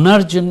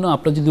আনার জন্য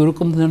আপনার যদি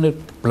ওরকম ধরনের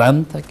প্ল্যান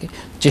থাকে,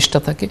 চেষ্টা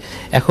থাকে,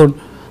 এখন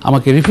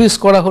আমাকে রিফিউজ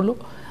করা হলো।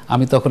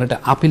 আমি তখন এটা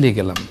আপিলে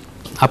গেলাম,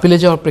 আপিলে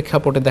যাওয়ার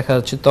প্রেক্ষাপটে দেখা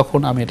যাচ্ছে তখন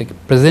আমি এটাকে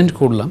প্রেজেন্ট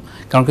করলাম,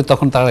 কারণ কি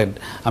তখন তারা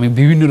আমি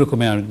বিভিন্ন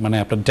রকমের মানে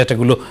আপনার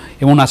ডেটাগুলো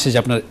এমন আছে যে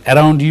আপনার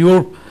অ্যারাউন্ড ইউর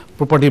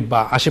প্রপার্টির বা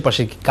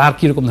আশেপাশে কার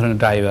কীরকম ধরনের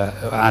ড্রাইভ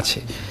আছে।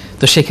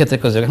 তো সেক্ষেত্রে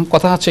এখন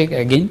কথা হচ্ছে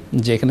অ্যাগেইন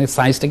যে এখানে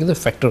সাইজটা কিন্তু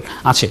ফ্যাক্টর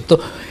আছে। তো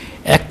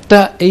একটা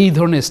এই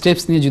ধরনের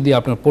স্টেপস নিয়ে যদি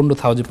আপনার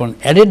 15,000 পাউন্ড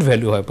অ্যাডেড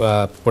ভ্যালু হয়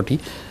প্রপার্টি,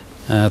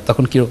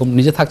 তখন কীরকম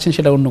নিজে থাকছেন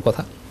সেটা অন্য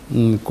কথা,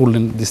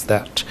 করলেন দিস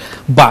দ্যাট।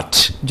 বাট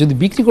যদি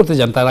বিক্রি করতে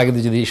যান তার আগে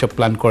যদি এইসব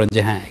প্ল্যান করেন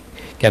যে হ্যাঁ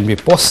ক্যান বি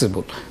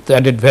পসিবল, তো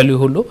অ্যাডেড ভ্যালু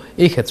হলো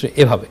এই ক্ষেত্রে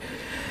এভাবে।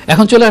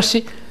 এখন চলে আসছি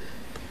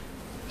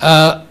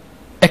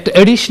একটা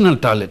অ্যাডিশনাল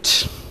টয়লেট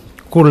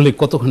করলে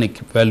কতখানি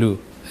ভ্যালু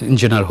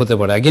ইঞ্জিনিয়ার হতে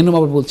পারে। আগেন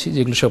আবার বলছি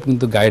যেগুলো সব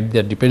কিন্তু guide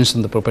there depends on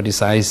the property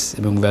size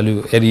এবং value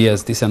areas,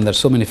 this and that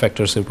so many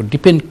ফ্যাক্টরসের উপর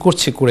ডিপেন্ড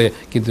করছে করে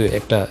কিন্তু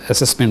একটা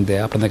অ্যাসেসমেন্ট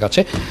দেয় আপনাদের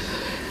কাছে।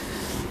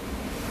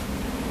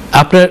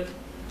 আপনার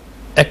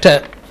একটা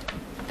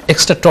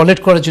এক্সট্রা টয়লেট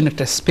করার জন্য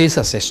একটা স্পেস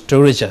আছে,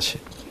 স্টোরেজ আছে,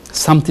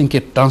 সামথিংকে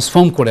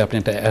ট্রান্সফর্ম করে আপনি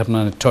একটা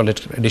আপনার টয়লেট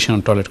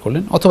অ্যাডিশনাল টয়লেট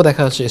করলেন, অথবা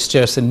দেখা যাচ্ছে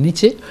স্টেয়ার্সের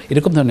নিচে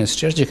এরকম ধরনের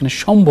স্টেয়ার্স যেখানে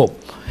সম্ভব।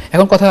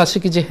 এখন কথা আছে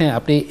কি যে হ্যাঁ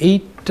আপনি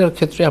এইটার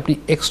ক্ষেত্রে আপনি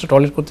এক্সট্রা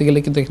টয়লেট করতে গেলে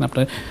কিন্তু এখানে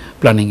আপনার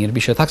প্ল্যানিংয়ের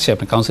বিষয় থাকছে,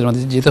 আপনার কাউন্সিলের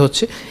মধ্যে যেতে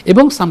হচ্ছে,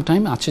 এবং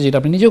সামটাইম আছে যেটা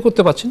আপনি নিজেও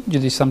করতে পারছেন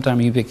যদি sometime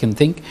you can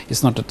think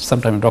it's not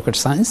sometime rocket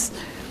science.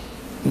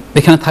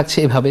 এখানে থাকছে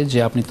এভাবে যে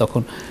আপনি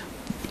তখন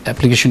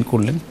অ্যাপ্লিকেশন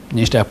করলেন,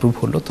 জিনিসটা অ্যাপ্রুভ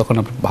হলো, তখন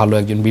আপনি ভালো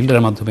একজন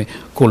বিল্ডারের মাধ্যমে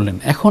করলেন।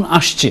 এখন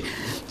আসছে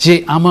যে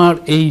আমার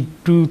এই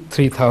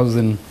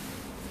 2-3,000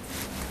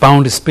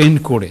 পাউন্ড স্পেন্ড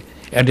করে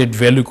অ্যাডেড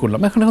ভ্যালু করলাম,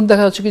 এখন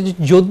দেখা যাচ্ছে কি যে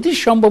যদি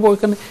সম্ভব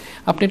ওইখানে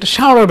আপনি একটা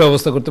শাওয়ারের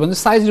ব্যবস্থা করতে পারেন,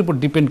 সাইজের উপর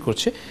ডিপেন্ড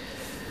করছে।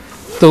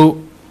 তো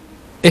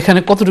এখানে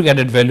কতটুকু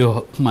অ্যাডেড ভ্যালু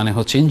মানে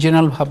হচ্ছে ইন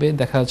জেনারেলভাবে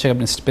দেখা যাচ্ছে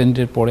আপনি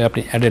স্পেন্ডের পরে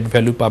আপনি অ্যাডেড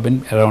ভ্যালু পাবেন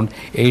around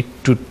 8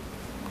 to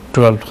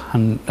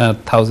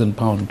 12,000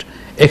 pound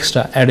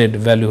extra added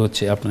value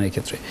হচ্ছে আপনার এই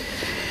ক্ষেত্রে।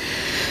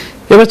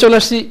 এবার চলে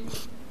আসছি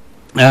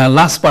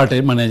লাস্ট পার্টে,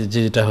 মানে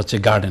যেটা হচ্ছে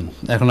গার্ডেন।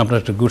 এখন আপনার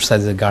একটা গুড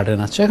সাইজের গার্ডেন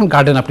আছে, এখন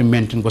গার্ডেন আপনি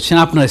মেনটেন করছেন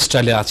আপনার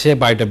স্টাইলে আছে,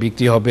 বাড়িটা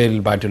বিক্রি হবে,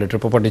 বাড়িটা লেটার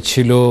প্রপার্টি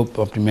ছিল,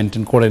 আপনি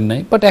মেনটেন করেন নাই,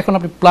 বাট এখন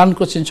আপনি প্ল্যান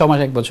করছেন 6 মাস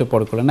 1 বছর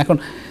পরে করেন। এখন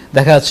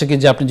দেখা যাচ্ছে কি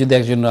যে আপনি যদি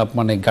একজন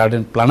মানে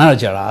গার্ডেন প্ল্যানার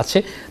যারা আছে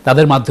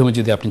তাদের মাধ্যমে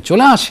যদি আপনি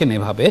চলে আসেন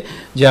এভাবে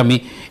যে আমি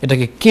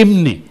এটাকে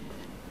কেমনে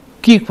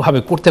কীভাবে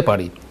করতে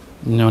পারি,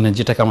 মানে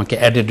যেটাকে আমাকে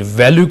অ্যাডেড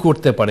ভ্যালু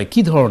করতে পারে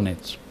কী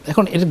ধরনের।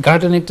 এখন এর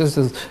গার্ডেন একটা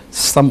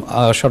সাম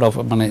শর্ট অফ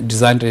মানে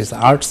ডিজাইনটা ইজ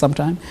আর্ট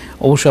সামটাইম।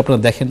 অবশ্যই আপনারা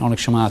দেখেন অনেক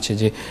সময় আছে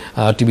যে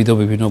টিভিতেও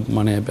বিভিন্ন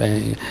মানে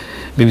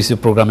বিবিসি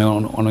প্রোগ্রামে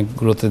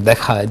অনেকগুলোতে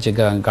দেখায় যে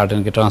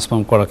গার্ডেনকে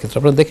ট্রান্সফর্ম করার ক্ষেত্রে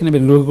আপনারা দেখে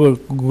নেবেন,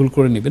 গুগল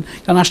করে নেবেন।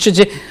 কারণ আসছে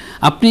যে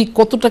আপনি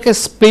কত টাকা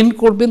স্পেন্ড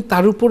করবেন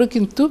তার উপরে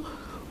কিন্তু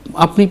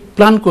আপনি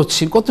প্ল্যান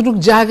করছেন কতটুকু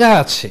জায়গা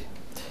আছে।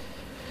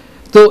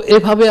 তো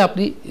এভাবে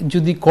আপনি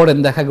যদি করেন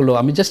দেখা গেলো,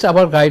 আমি জাস্ট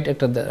আবার গাইড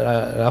একটা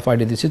রাফ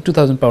আইডিয়া দিচ্ছি,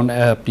 2,000 পাউন্ড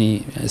আপনি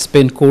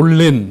স্পেন্ড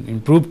করলেন,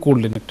 ইমপ্রুভ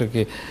করলেন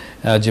একটাকে,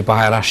 যে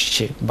বায়ার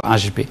আসছে বা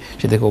আসবে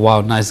সে দেখো ওয়াও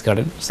নাইস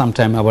গার্ডেন।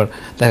 সামটাইম আবার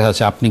দেখা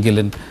যাচ্ছে আপনি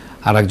গেলেন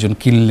আর একজন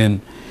কিনলেন,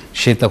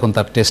 সে তখন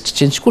তার টেস্ট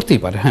চেঞ্জ করতেই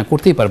পারে, হ্যাঁ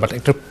করতেই পারে, বাট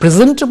একটা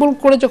প্রেজেন্টেবল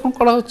করে যখন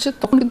করা হচ্ছে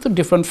তখন কিন্তু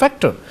ডিফারেন্ট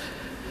ফ্যাক্টর।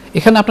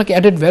 এখানে আপনাকে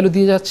অ্যাডেড ভ্যালু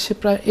দিয়ে যাচ্ছে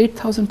প্রায়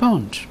 8,000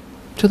 পাউন্ড,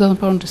 2,000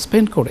 পাউন্ড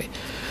স্পেন্ড করে।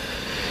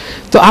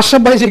 তো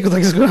আশরাফ ভাই যে কথা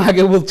কিছুক্ষণ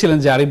আগে বলছিলেন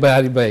যে আরিফ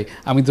ভাই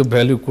আমি তো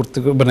ভ্যালু করতে,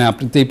 মানে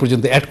আপনি তো এই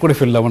পর্যন্ত অ্যাড করে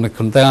ফেললাম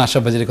অনেকক্ষণ, তাই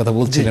আশরাফ ভাই যে কথা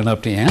বলছিলেন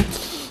আপনি, হ্যাঁ।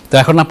 তো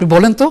এখন আপনি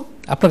বলেন তো,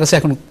 আপনার কাছে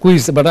এখন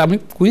কুইজ, বাট আমি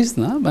কুইজ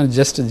না, মানে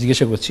জাস্ট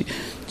জিজ্ঞাসা করছি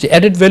যে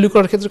অ্যাডেড ভ্যালু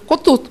করার ক্ষেত্রে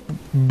কত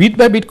বিট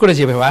বাই বিট করে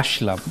যেভাবে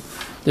আসলাম,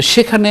 তো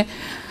সেখানে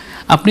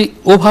আপনি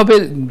ওভাবে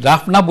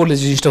রাফ না বলে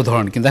জিনিসটা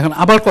ধরেন। কিন্তু এখন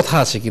আবার কথা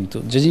আছে কিন্তু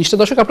যে জিনিসটা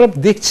দর্শক আপনারা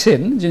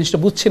দেখছেন, জিনিসটা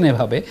বুঝছেন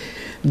এভাবে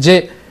যে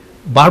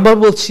বারবার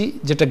বলছি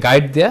যেটা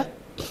গাইড দেয়া,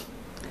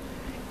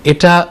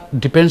 এটা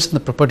ডিপেন্ডস অন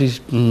দ্য প্রপার্টি,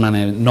 মানে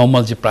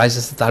নর্মাল যে প্রাইস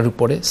আছে তার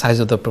উপরে, size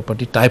of the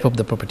property, type of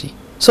the property,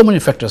 so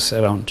many factors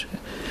around.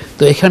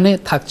 তো এখানে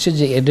থাকছে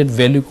যে এডেড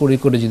ভ্যালু করে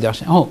করে যদি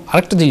আসে,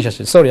 আরেকটা জিনিস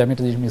আছে, সরি আমি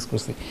একটা জিনিস মিস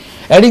করছি,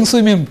 অ্যাডিং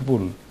সুইমিং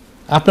পুল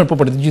আপনার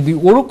প্রপার্টিতে যদি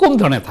ওরকম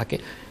ধরনের থাকে,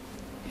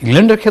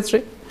 ইংল্যান্ডের ক্ষেত্রে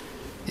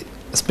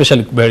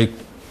স্পেশালি ভেরি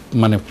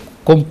মানে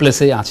কম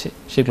প্লেসে আছে,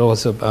 সেগুলো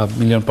হচ্ছে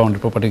মিলিয়ন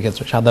পাউন্ডের প্রপার্টির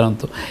ক্ষেত্রে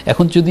সাধারণত।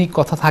 এখন যদি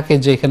কথা থাকে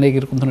যে এখানে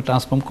এরকম ধরনের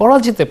ট্রান্সফর্ম করা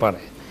যেতে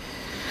পারে,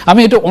 আমি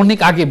এটা অনেক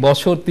আগে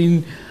বছর 3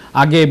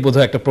 আগে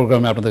বোধহয় একটা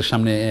প্রোগ্রামে আপনাদের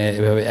সামনে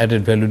এভাবে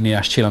অ্যাডেড ভ্যালু নিয়ে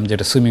আসছিলাম,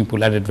 যেটা সুইমিং পুল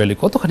অ্যাডেড ভ্যালু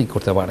কতখানি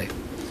করতে পারে।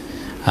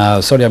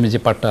 সরি আমি যে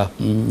পার্টটা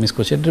মিস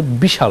করছি, এটা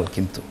বিশাল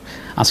কিন্তু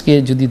আজকে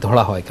যদি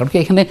ধরা হয়, কারণ কি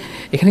এখানে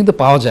কিন্তু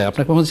পাওয়া যায়।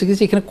 আপনাকে বলছি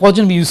যে এখানে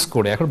কজন ইউজ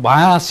করে, এখন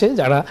বায়া আছে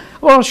যারা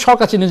শখ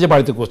আছে নিজে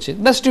বাড়িতে করছে,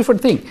 দ্যাটস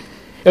ডিফারেন্ট থিং।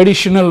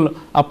 এডিশনাল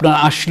আপনার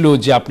আসলো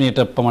যে আপনি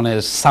এটা মানে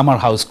সামার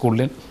হাউস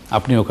করলেন,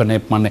 আপনি ওখানে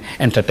মানে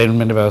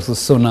এন্টারটেনমেন্টের ব্যবস্থা,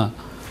 সোনা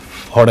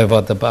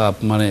হরেভাত বা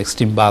মানে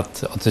এক্সট্রিম বাথ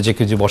অথবা যে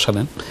কিছু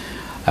বসালেন,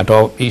 একটা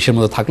ইসের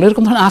মধ্যে থাকলে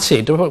এরকম ধরনের আছে।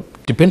 এটা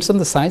ডিপেন্ডস অন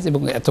দ্য সাইজ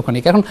এবং এতখানি।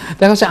 এখন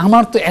দেখা যাচ্ছে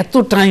আমার তো এত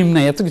টাইম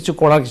নেই, এত কিছু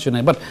করার কিছু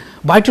নেই, but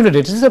by two late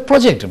it's a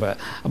project.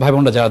 ভাই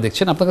বোনরা যারা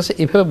দেখছেন, আপনার কাছে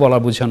এভাবে বলা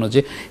বোঝানো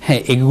যে হ্যাঁ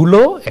এগুলো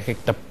এক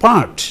একটা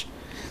পার্ট।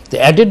 তো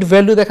অ্যাডেড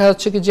ভ্যালু দেখা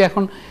যাচ্ছে কি যে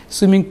এখন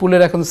সুইমিং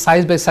পুলের এখন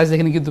সাইজ বাই সাইজ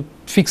এখানে কিন্তু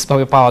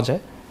ফিক্সডভাবে পাওয়া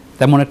যায়,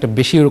 তেমন একটা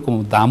বেশি ওরকম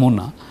দামও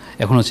না।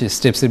 এখন হচ্ছে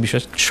স্টেপসের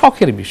বিষয়,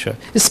 শখের বিষয়,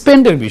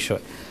 স্পেন্ডের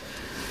বিষয়।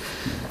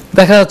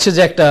 দেখা যাচ্ছে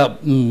যে একটা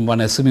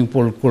মানে সুইমিং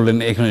পুল করলেন,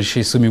 এখানে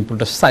সেই সুইমিং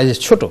পুলটা সাইজে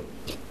ছোট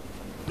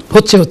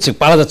হচ্ছে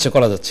করা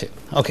যাচ্ছে,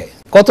 ওকে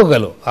কত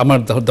গেল আমার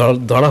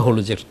ধরা হলো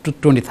যে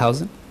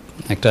 20,000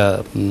 একটা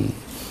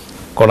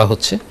করা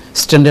হচ্ছে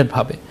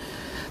স্ট্যান্ডার্ডভাবে।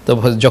 তো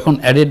যখন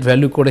অ্যাডেড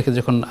ভ্যালু করে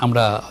যখন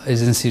আমরা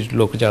এজেন্সির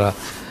লোক যারা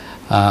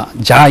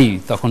যাই,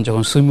 তখন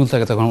যখন সুইমিং পুল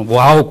থাকে তখন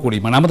ওয়াও করি,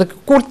 মানে আমাদেরকে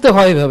করতে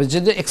হয় এভাবে যে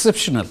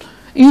এক্সেপশনাল,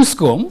 ইউজ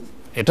কম,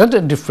 এটা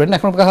ডিফারেন্ট।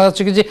 এখন দেখা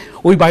যাচ্ছে কি যে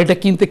ওই বাড়িটা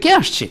কিনতে কে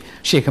আসছে,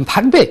 সে এখানে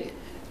থাকবে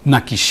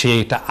নাকি সে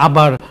এটা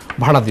আবার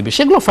ভাড়া দিবে,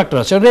 সেগুলো ফ্যাক্টর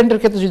আছে। রেন্টের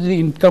ক্ষেত্রে যদি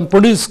ইনকাম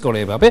প্রডিউস করে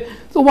এভাবে,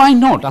 তো ওয়াই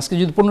নট। আজকে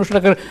যদি 1500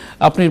 টাকার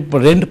আপনি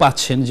রেন্ট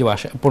পাচ্ছেন, যে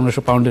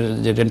 1500 পাউন্ডের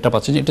যে রেন্টটা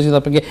পাচ্ছেন, এটা যদি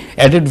আপনাকে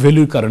অ্যাডেড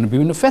ভ্যালুর কারণে,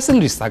 বিভিন্ন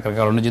ফ্যাসিলিটিস থাকার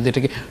কারণে যদি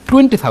এটাকে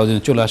 20,000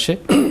 চলে আসে,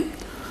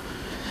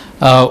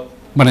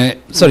 মানে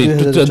সরি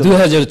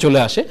 2000 চলে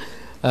আসে,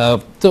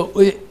 তো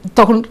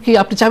তখন কি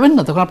আপনি চাবেন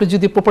না? তখন আপনি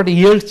যদি প্রপার্টি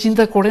ইয়ার্ড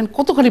চিন্তা করেন,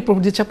 কতখানি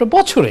প্রফিট দিচ্ছে আপনার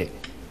বছরে,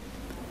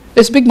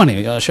 ইটস বিগ মানি।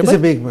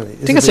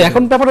 ঠিক আছে,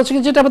 এখন ব্যাপার হচ্ছে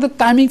যেটা আমাদের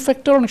টাইমিং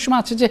ফ্যাক্টর অনেক সময়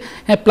আছে যে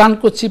হ্যাঁ প্ল্যান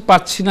করছি,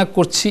 পারছি না,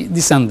 করছি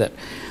দিস অ্যান্ড দ্যাট।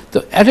 তো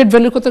অ্যাডেড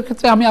ভ্যালুর কথার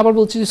ক্ষেত্রে আমি আবার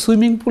বলছি যে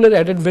সুইমিং পুলের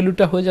অ্যাডেড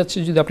ভ্যালুটা হয়ে যাচ্ছে,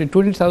 যদি আপনি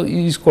 20,000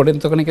 ইউজ করেন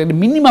তখন এখানে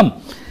মিনিমাম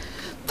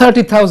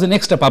 30,000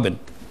 এক্সট্রা পাবেন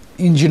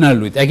ইঞ্জিনিয়ার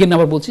উইথ। অ্যাগেন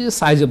আবার বলছি যে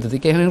সাইজ অফ দ্য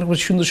দিকে এখানে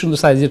সুন্দর সুন্দর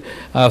সাইজের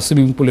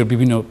সুইমিং পুলের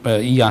বিভিন্ন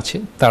আছে,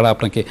 তারা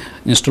আপনাকে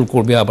ইনস্টল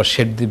করবে, আবার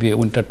শেড দেবে,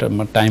 উইন্টার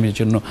টাইমের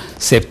জন্য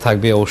সেফ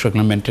থাকবে, অবশ্যই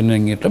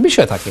মেনটেনিং একটা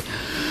বিষয় থাকে।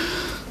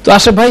 তো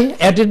আশা ভাই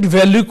অ্যাডেড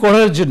ভ্যালু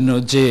করার জন্য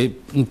যে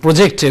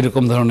প্রজেক্ট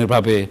এরকম ধরনের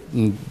ভাবে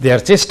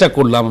দেওয়ার চেষ্টা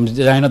করলাম, আমি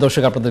জানি না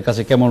দর্শক আপনাদের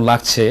কাছে কেমন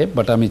লাগছে,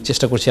 বাট আমি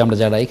চেষ্টা করছি আমরা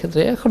যারা এই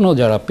ক্ষেত্রে এখনও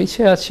যারা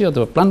পিছিয়ে আছি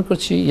অথবা প্ল্যান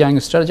করছি,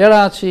 ইয়াংস্টার যারা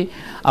আছি,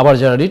 আবার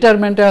যারা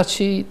রিটায়ারমেন্টে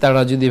আছি, তারা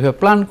যদি এভাবে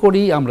প্ল্যান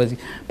করি, আমরা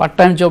পার্ট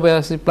টাইম জবে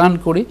আছি প্ল্যান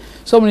করি,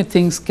 so many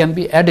things can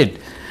be added.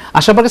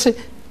 আশার কাছে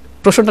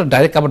প্রশ্নটা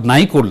ডাইরেক্ট আবার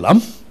নাই করলাম,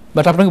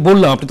 বাট আপনাকে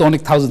বললাম আপনি তো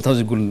অনেক থাউজেন্ড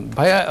গুণ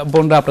ভাইয়া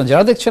বোনরা আপনারা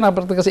যারা দেখছেন,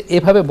 আপনাদের কাছে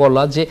এভাবে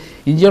বলা যে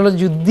ইন্ডিয়ার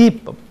যদি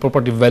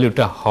প্রপার্টি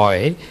ভ্যালুটা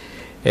হয়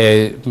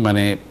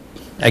মানে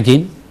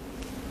অ্যাগেইন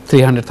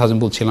 300,000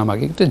 বলছিলাম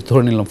আগে, একটু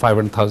ধরে নিলাম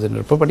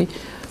 500,000-এর প্রপার্টি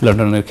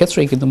লন্ডনের ক্ষেত্রে,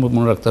 কিন্তু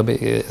মনে রাখতে হবে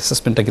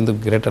অ্যাসেসমেন্টটা কিন্তু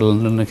গ্রেটার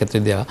লন্ডনের ক্ষেত্রে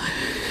দেওয়া।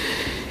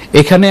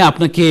 এখানে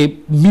আপনাকে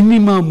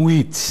মিনিমাম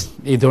উইথ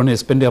এই ধরনের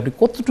স্পেন্ডে আপনি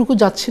কতটুকু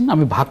যাচ্ছেন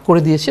আমি ভাগ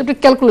করে দিয়েছি, আপনি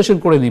ক্যালকুলেশন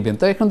করে নেবেন।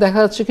 তো এখন দেখা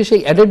যাচ্ছে কি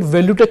সেই অ্যাডেড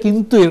ভ্যালুটা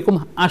কিন্তু এরকম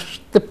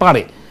আসতে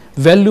পারে,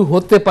 ভ্যালু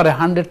হতে পারে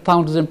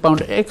 100,000 pound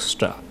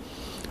extra.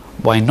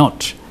 Why not?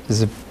 Is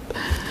a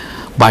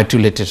by two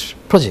later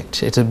project,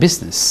 it's a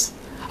business.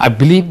 I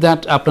believe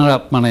that আপনারা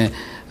মানে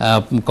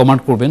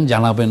কমেন্ট করবেন,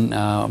 জানাবেন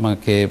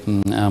আমাকে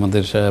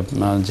আমাদের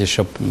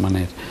যেসব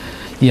মানে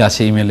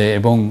আছে ইমেলে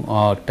এবং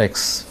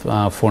টেক্সট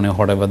ফোনে,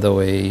 what ever the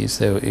way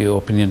your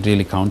opinion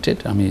really counted.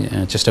 আমি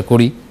চেষ্টা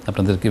করি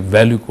আপনাদেরকে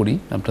ভ্যালু করি,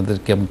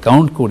 আপনাদেরকে আমি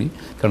কাউন্ট করি,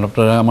 কারণ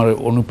আপনারা আমার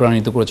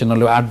অনুপ্রাণিত করেছেন,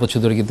 নাহলে 8 বছর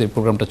ধরে কিন্তু এই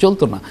প্রোগ্রামটা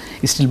চলতো না।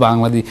 স্টিল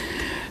বাংলাদেশ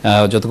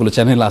যতগুলো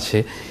চ্যানেল আছে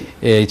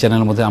এই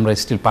চ্যানেলের মধ্যে আমরা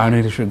স্টিল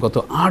পায়োনিয়ার হিসেবে গত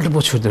 8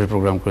 বছর ধরে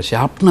প্রোগ্রাম করেছি।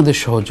 আপনাদের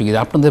সহযোগিতা,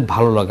 আপনাদের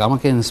ভালো লাগা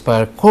আমাকে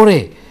ইন্সপায়ার করে।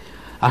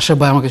 আশরাফ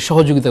ভাই আমাকে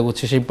সহযোগিতা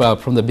করছে সেই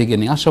ফ্রম দ্য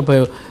বিগিনিং। আশরাফ ভাই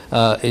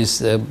is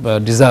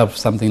deserve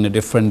something in a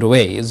different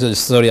way.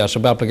 Sorry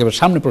Ashraf ভাই, আপনাকে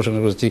সামনে প্রশ্ন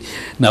করেছি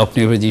না, আপনি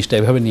এভাবে জিনিসটা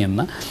এভাবে নিয়েন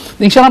না।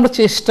 ইনশাআল্লাহ আমরা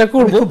চেষ্টা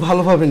করবো। খুব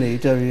ভালোভাবে নেই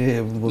এটা আমি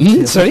বলছি।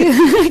 সরি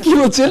কি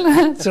বলছেন?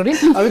 সরি,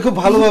 আমি খুব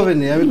ভালোভাবে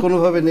নেই, আমি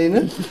কোনোভাবে নেই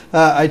না।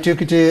 I take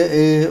it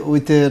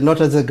with not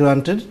as a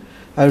granted.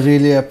 I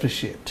really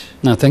appreciate.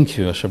 না, থ্যাংক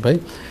ইউ আশরাফ ভাই।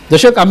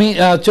 দর্শক আমি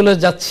চলে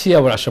যাচ্ছি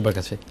আবার আশরাফ ভাইয়ের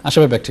কাছে।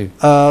 আশরাফ ভাই, ব্যাক টু ইউ।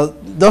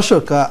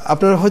 দর্শক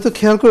আপনারা হয়তো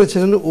খেয়াল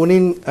করেছেন উনি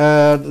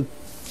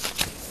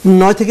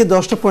 9 থেকে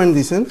 10টা পয়েন্ট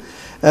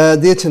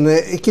দিয়েছেন,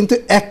 কিন্তু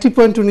একটি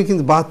পয়েন্ট উনি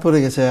কিন্তু বাদ পড়ে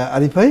গেছে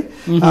আরিফ ভাই।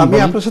 আমি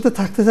আপনার সাথে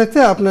থাকতে থাকতে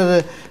আপনার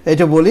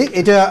এটা বলি,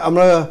 এটা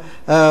আমরা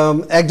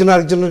একজন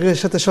আরেকজনের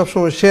সাথে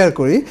সবসময় শেয়ার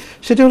করি।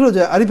 সেটা হলো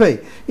যে আরিফ ভাই,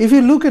 if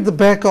you look at the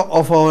back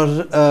of our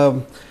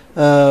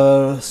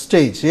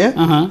stage,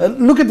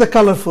 look at the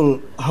colorful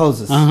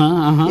houses,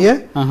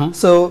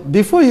 so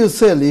before you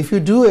sell, if you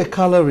do a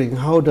coloring,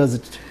 how does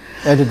it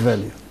added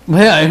value?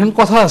 ভাইয়া এখন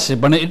কথা আছে,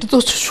 মানে এটা তো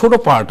ছোট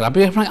পার্ট,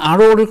 আপনি আপনার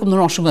আরো ওরকম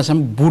ধরনের অসংখ্য আছে,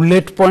 আমি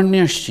বুলেট পয়েন্ট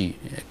নিয়ে আসছি।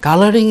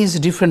 কালারিং ইজ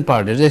ডিফারেন্ট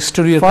পার্ট, এটা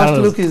exterior first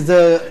look is the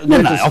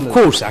of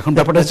course. এখন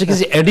ব্যাপারটা হচ্ছে কি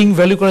যে অ্যাডিং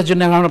ভ্যালু করার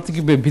জন্য এখন আপনি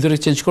কি ভিতরে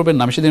চেঞ্জ করবেন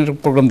না? আমি সেদিন একটা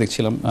প্রোগ্রাম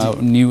দেখছিলাম,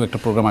 নিউ একটা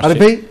প্রোগ্রাম আসছে। আরে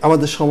ভাই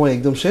আমাদের সময়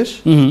একদম শেষ,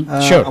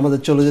 আমাদের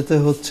চলে যেতে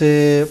হচ্ছে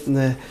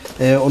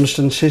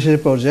অনুষ্ঠান শেষের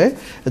পর্যায়ে।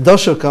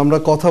 দর্শক আমরা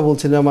কথা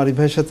বলছিলাম আরিফ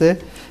ভাইয়ের সাথে,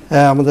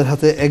 আমাদের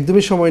হাতে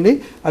একদমই সময় নেই।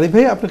 আরিফ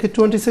ভাই আপনাকে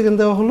 20 সেকেন্ড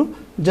দেওয়া হলো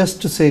just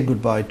to say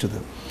good bye to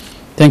them.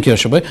 Thank you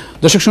Ashraf ভাই।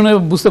 দর্শক শুনে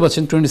বুঝতে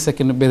পারছেন 20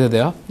 সেকেন্ড বেঁধে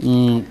দেওয়া।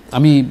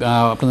 আমি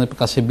আপনাদের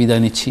কাছে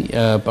বিদায় নিচ্ছি।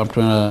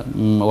 আপনারা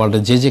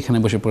ওয়ার্ল্ডের যে যেখানে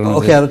বসে প্রোগ্রাম,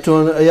 ওকে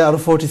আরো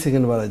 40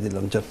 সেকেন্ড বাড়াই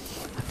দিলাম। চল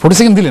 40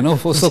 সেকেন্ড দিলেন? ও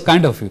সো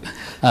কাইন্ড অফ ইউ।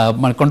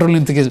 মানে কন্ট্রোল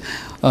রুম থেকে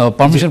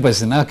পারমিশন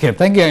পাইছেন। ওকে,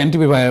 থ্যাংক ইউ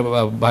এনটিভি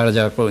ভাইরা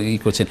যারা ই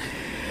করছেন।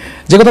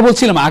 যে কথা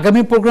বলছিলাম,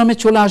 আগামী প্রোগ্রামে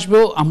চলে আসবো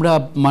আমরা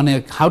মানে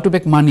হাউ টু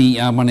মেক মানি,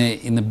 মানে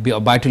ইন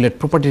বাই টু লেট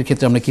প্রপার্টির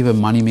ক্ষেত্রে আমরা কীভাবে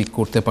মানি মেক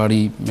করতে পারি।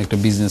 একটা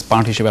বিজনেস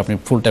পার্ট হিসেবে আপনি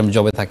ফুল টাইম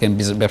জবে থাকেন,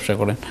 ব্যবসা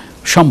করেন,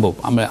 সম্ভব।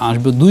 আমরা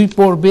আসবো 2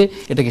 পর্বে,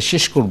 এটাকে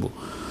শেষ করব।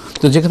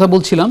 তো যে কথা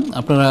বলছিলাম,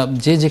 আপনারা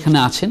যে যেখানে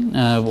আছেন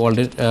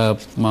ওয়ার্ল্ডের,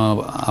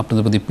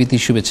 আপনাদের প্রতি প্রীতি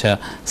শুভেচ্ছা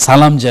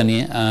সালাম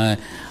জানিয়ে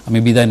আমি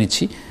বিদায়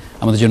নিচ্ছি।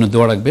 আমাদের জন্য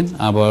দোয়া রাখবেন।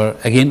 আবার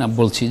অ্যাগেন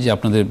বলছি যে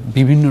আপনাদের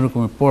বিভিন্ন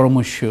রকমের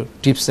পরামর্শ,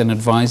 টিপস অ্যান্ড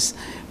অ্যাডভাইস,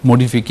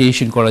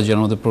 মডিফিকেশন করার জন্য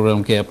আমাদের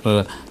প্রোগ্রামকে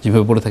আপনারা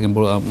যেভাবে বলে থাকেন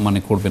মানে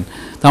করবেন।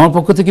 তো আমার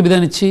পক্ষ থেকে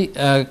বিদায় নিচ্ছি।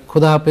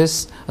 খোদা হাফেজ,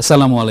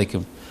 আসসালামু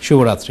আলাইকুম,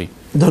 শুভরাত্রি।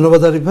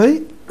 ধন্যবাদ আরিফ ভাই।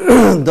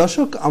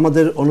 দর্শক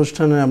আমাদের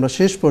অনুষ্ঠানের আমরা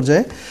শেষ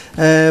পর্যায়ে,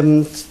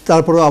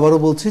 তারপরেও আবারও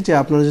বলছি যে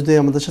আপনারা যদি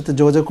আমাদের সাথে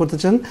যোগাযোগ করতে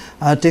চান,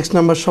 টেক্সট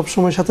নাম্বার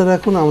সবসময় সাথে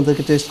রাখুন,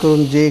 আমাদেরকে টেক্সট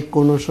করুন যে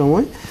কোনো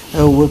সময়।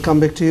 Will come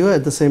back to you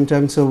at the same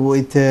time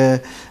with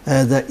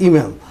the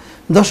email.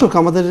 দর্শক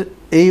আমাদের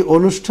এই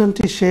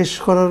অনুষ্ঠানটি শেষ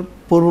করার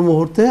পূর্ব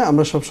মুহূর্তে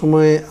আমরা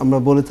সবসময় আমরা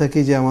বলে থাকি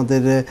যে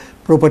আমাদের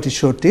প্রপার্টি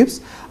শো টিপস।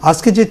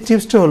 আজকে যে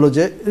টিপসটা হলো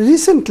যে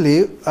রিসেন্টলি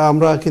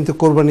আমরা কিন্তু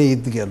কোরবানি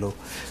ঈদ গেল।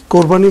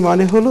 কোরবানি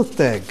মানে হলো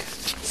ত্যাগ,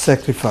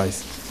 স্যাক্রিফাইস।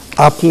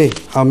 আপনি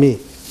আমি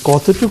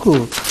কতটুকু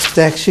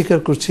ত্যাগ স্বীকার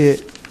করছি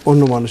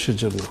অন্য মানুষের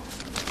জন্য।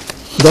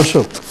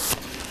 দর্শক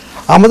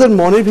আমাদের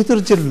মনের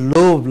ভিতরে যে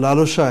লোভ,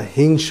 লালসা,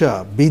 হিংসা,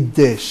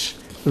 বিদ্বেষ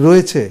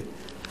রয়েছে,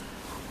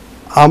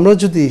 আমরা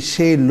যদি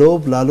সেই লোভ,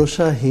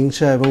 লালসা,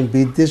 হিংসা এবং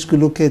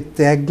বিদ্বেষগুলোকে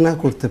ত্যাগ না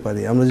করতে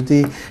পারি, আমরা যদি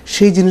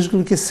সেই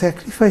জিনিসগুলোকে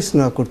স্যাক্রিফাইস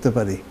না করতে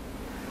পারি,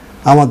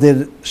 আমাদের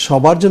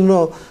সবার জন্য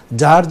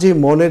যার যে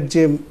মনের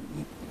যে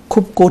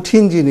খুব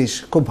কঠিন জিনিস,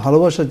 খুব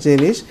ভালোবাসার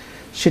জিনিস,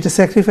 সেটা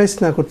স্যাক্রিফাইস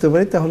না করতে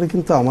পারি, তাহলে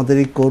কিন্তু আমাদের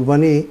এই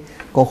কোরবানি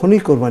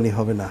কখনোই কোরবানি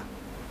হবে না।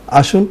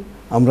 আসুন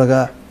আমরা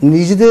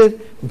নিজেদের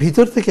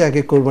ভিতর থেকে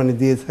আগে কোরবানি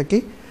দিয়ে থাকি,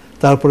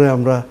 তারপরে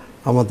আমরা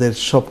আমাদের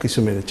সব কিছু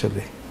মেনে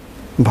চলি।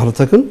 ভালো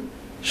থাকুন,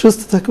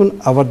 সুস্থ থাকুন,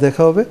 আবার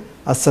দেখা হবে।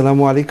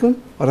 আসসালামু আলাইকুম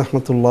ওয়া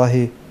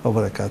রাহমাতুল্লাহি ওয়া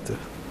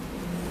বারাকাতুহু।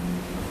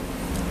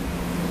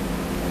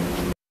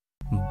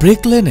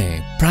 ব্রেক লেনে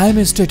প্রাইম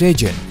এস্টেট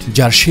এজেন্ট,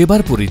 যার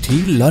সেবার পরিধি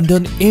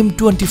লন্ডন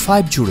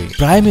M25 জুড়ে।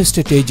 প্রাইম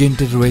এস্টেট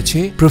এজেন্টের রয়েছে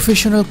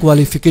প্রফেশনাল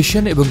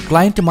কোয়ালিফিকেশন এবং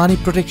ক্লায়েন্ট মানি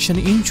protection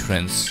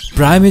insurance.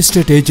 Prime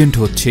estate agent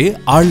হচ্ছে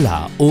আরলা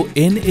ও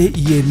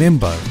NAEA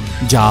মেম্বার,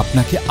 যা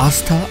আপনাকে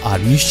আস্থা আর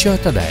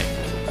নিশ্চয়তা দেয়।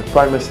 At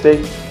Prime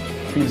Estate,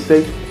 feel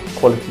safe,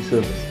 quality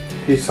service.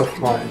 Peace of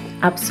mind.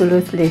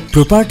 Absolutely.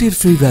 প্রপার্টির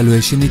ফ্রি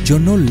ভ্যালুয়েশনের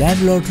জন্য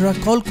ল্যান্ডলর্ডরা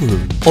কল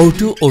করুন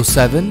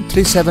 0207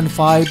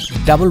 375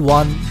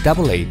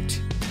 1188।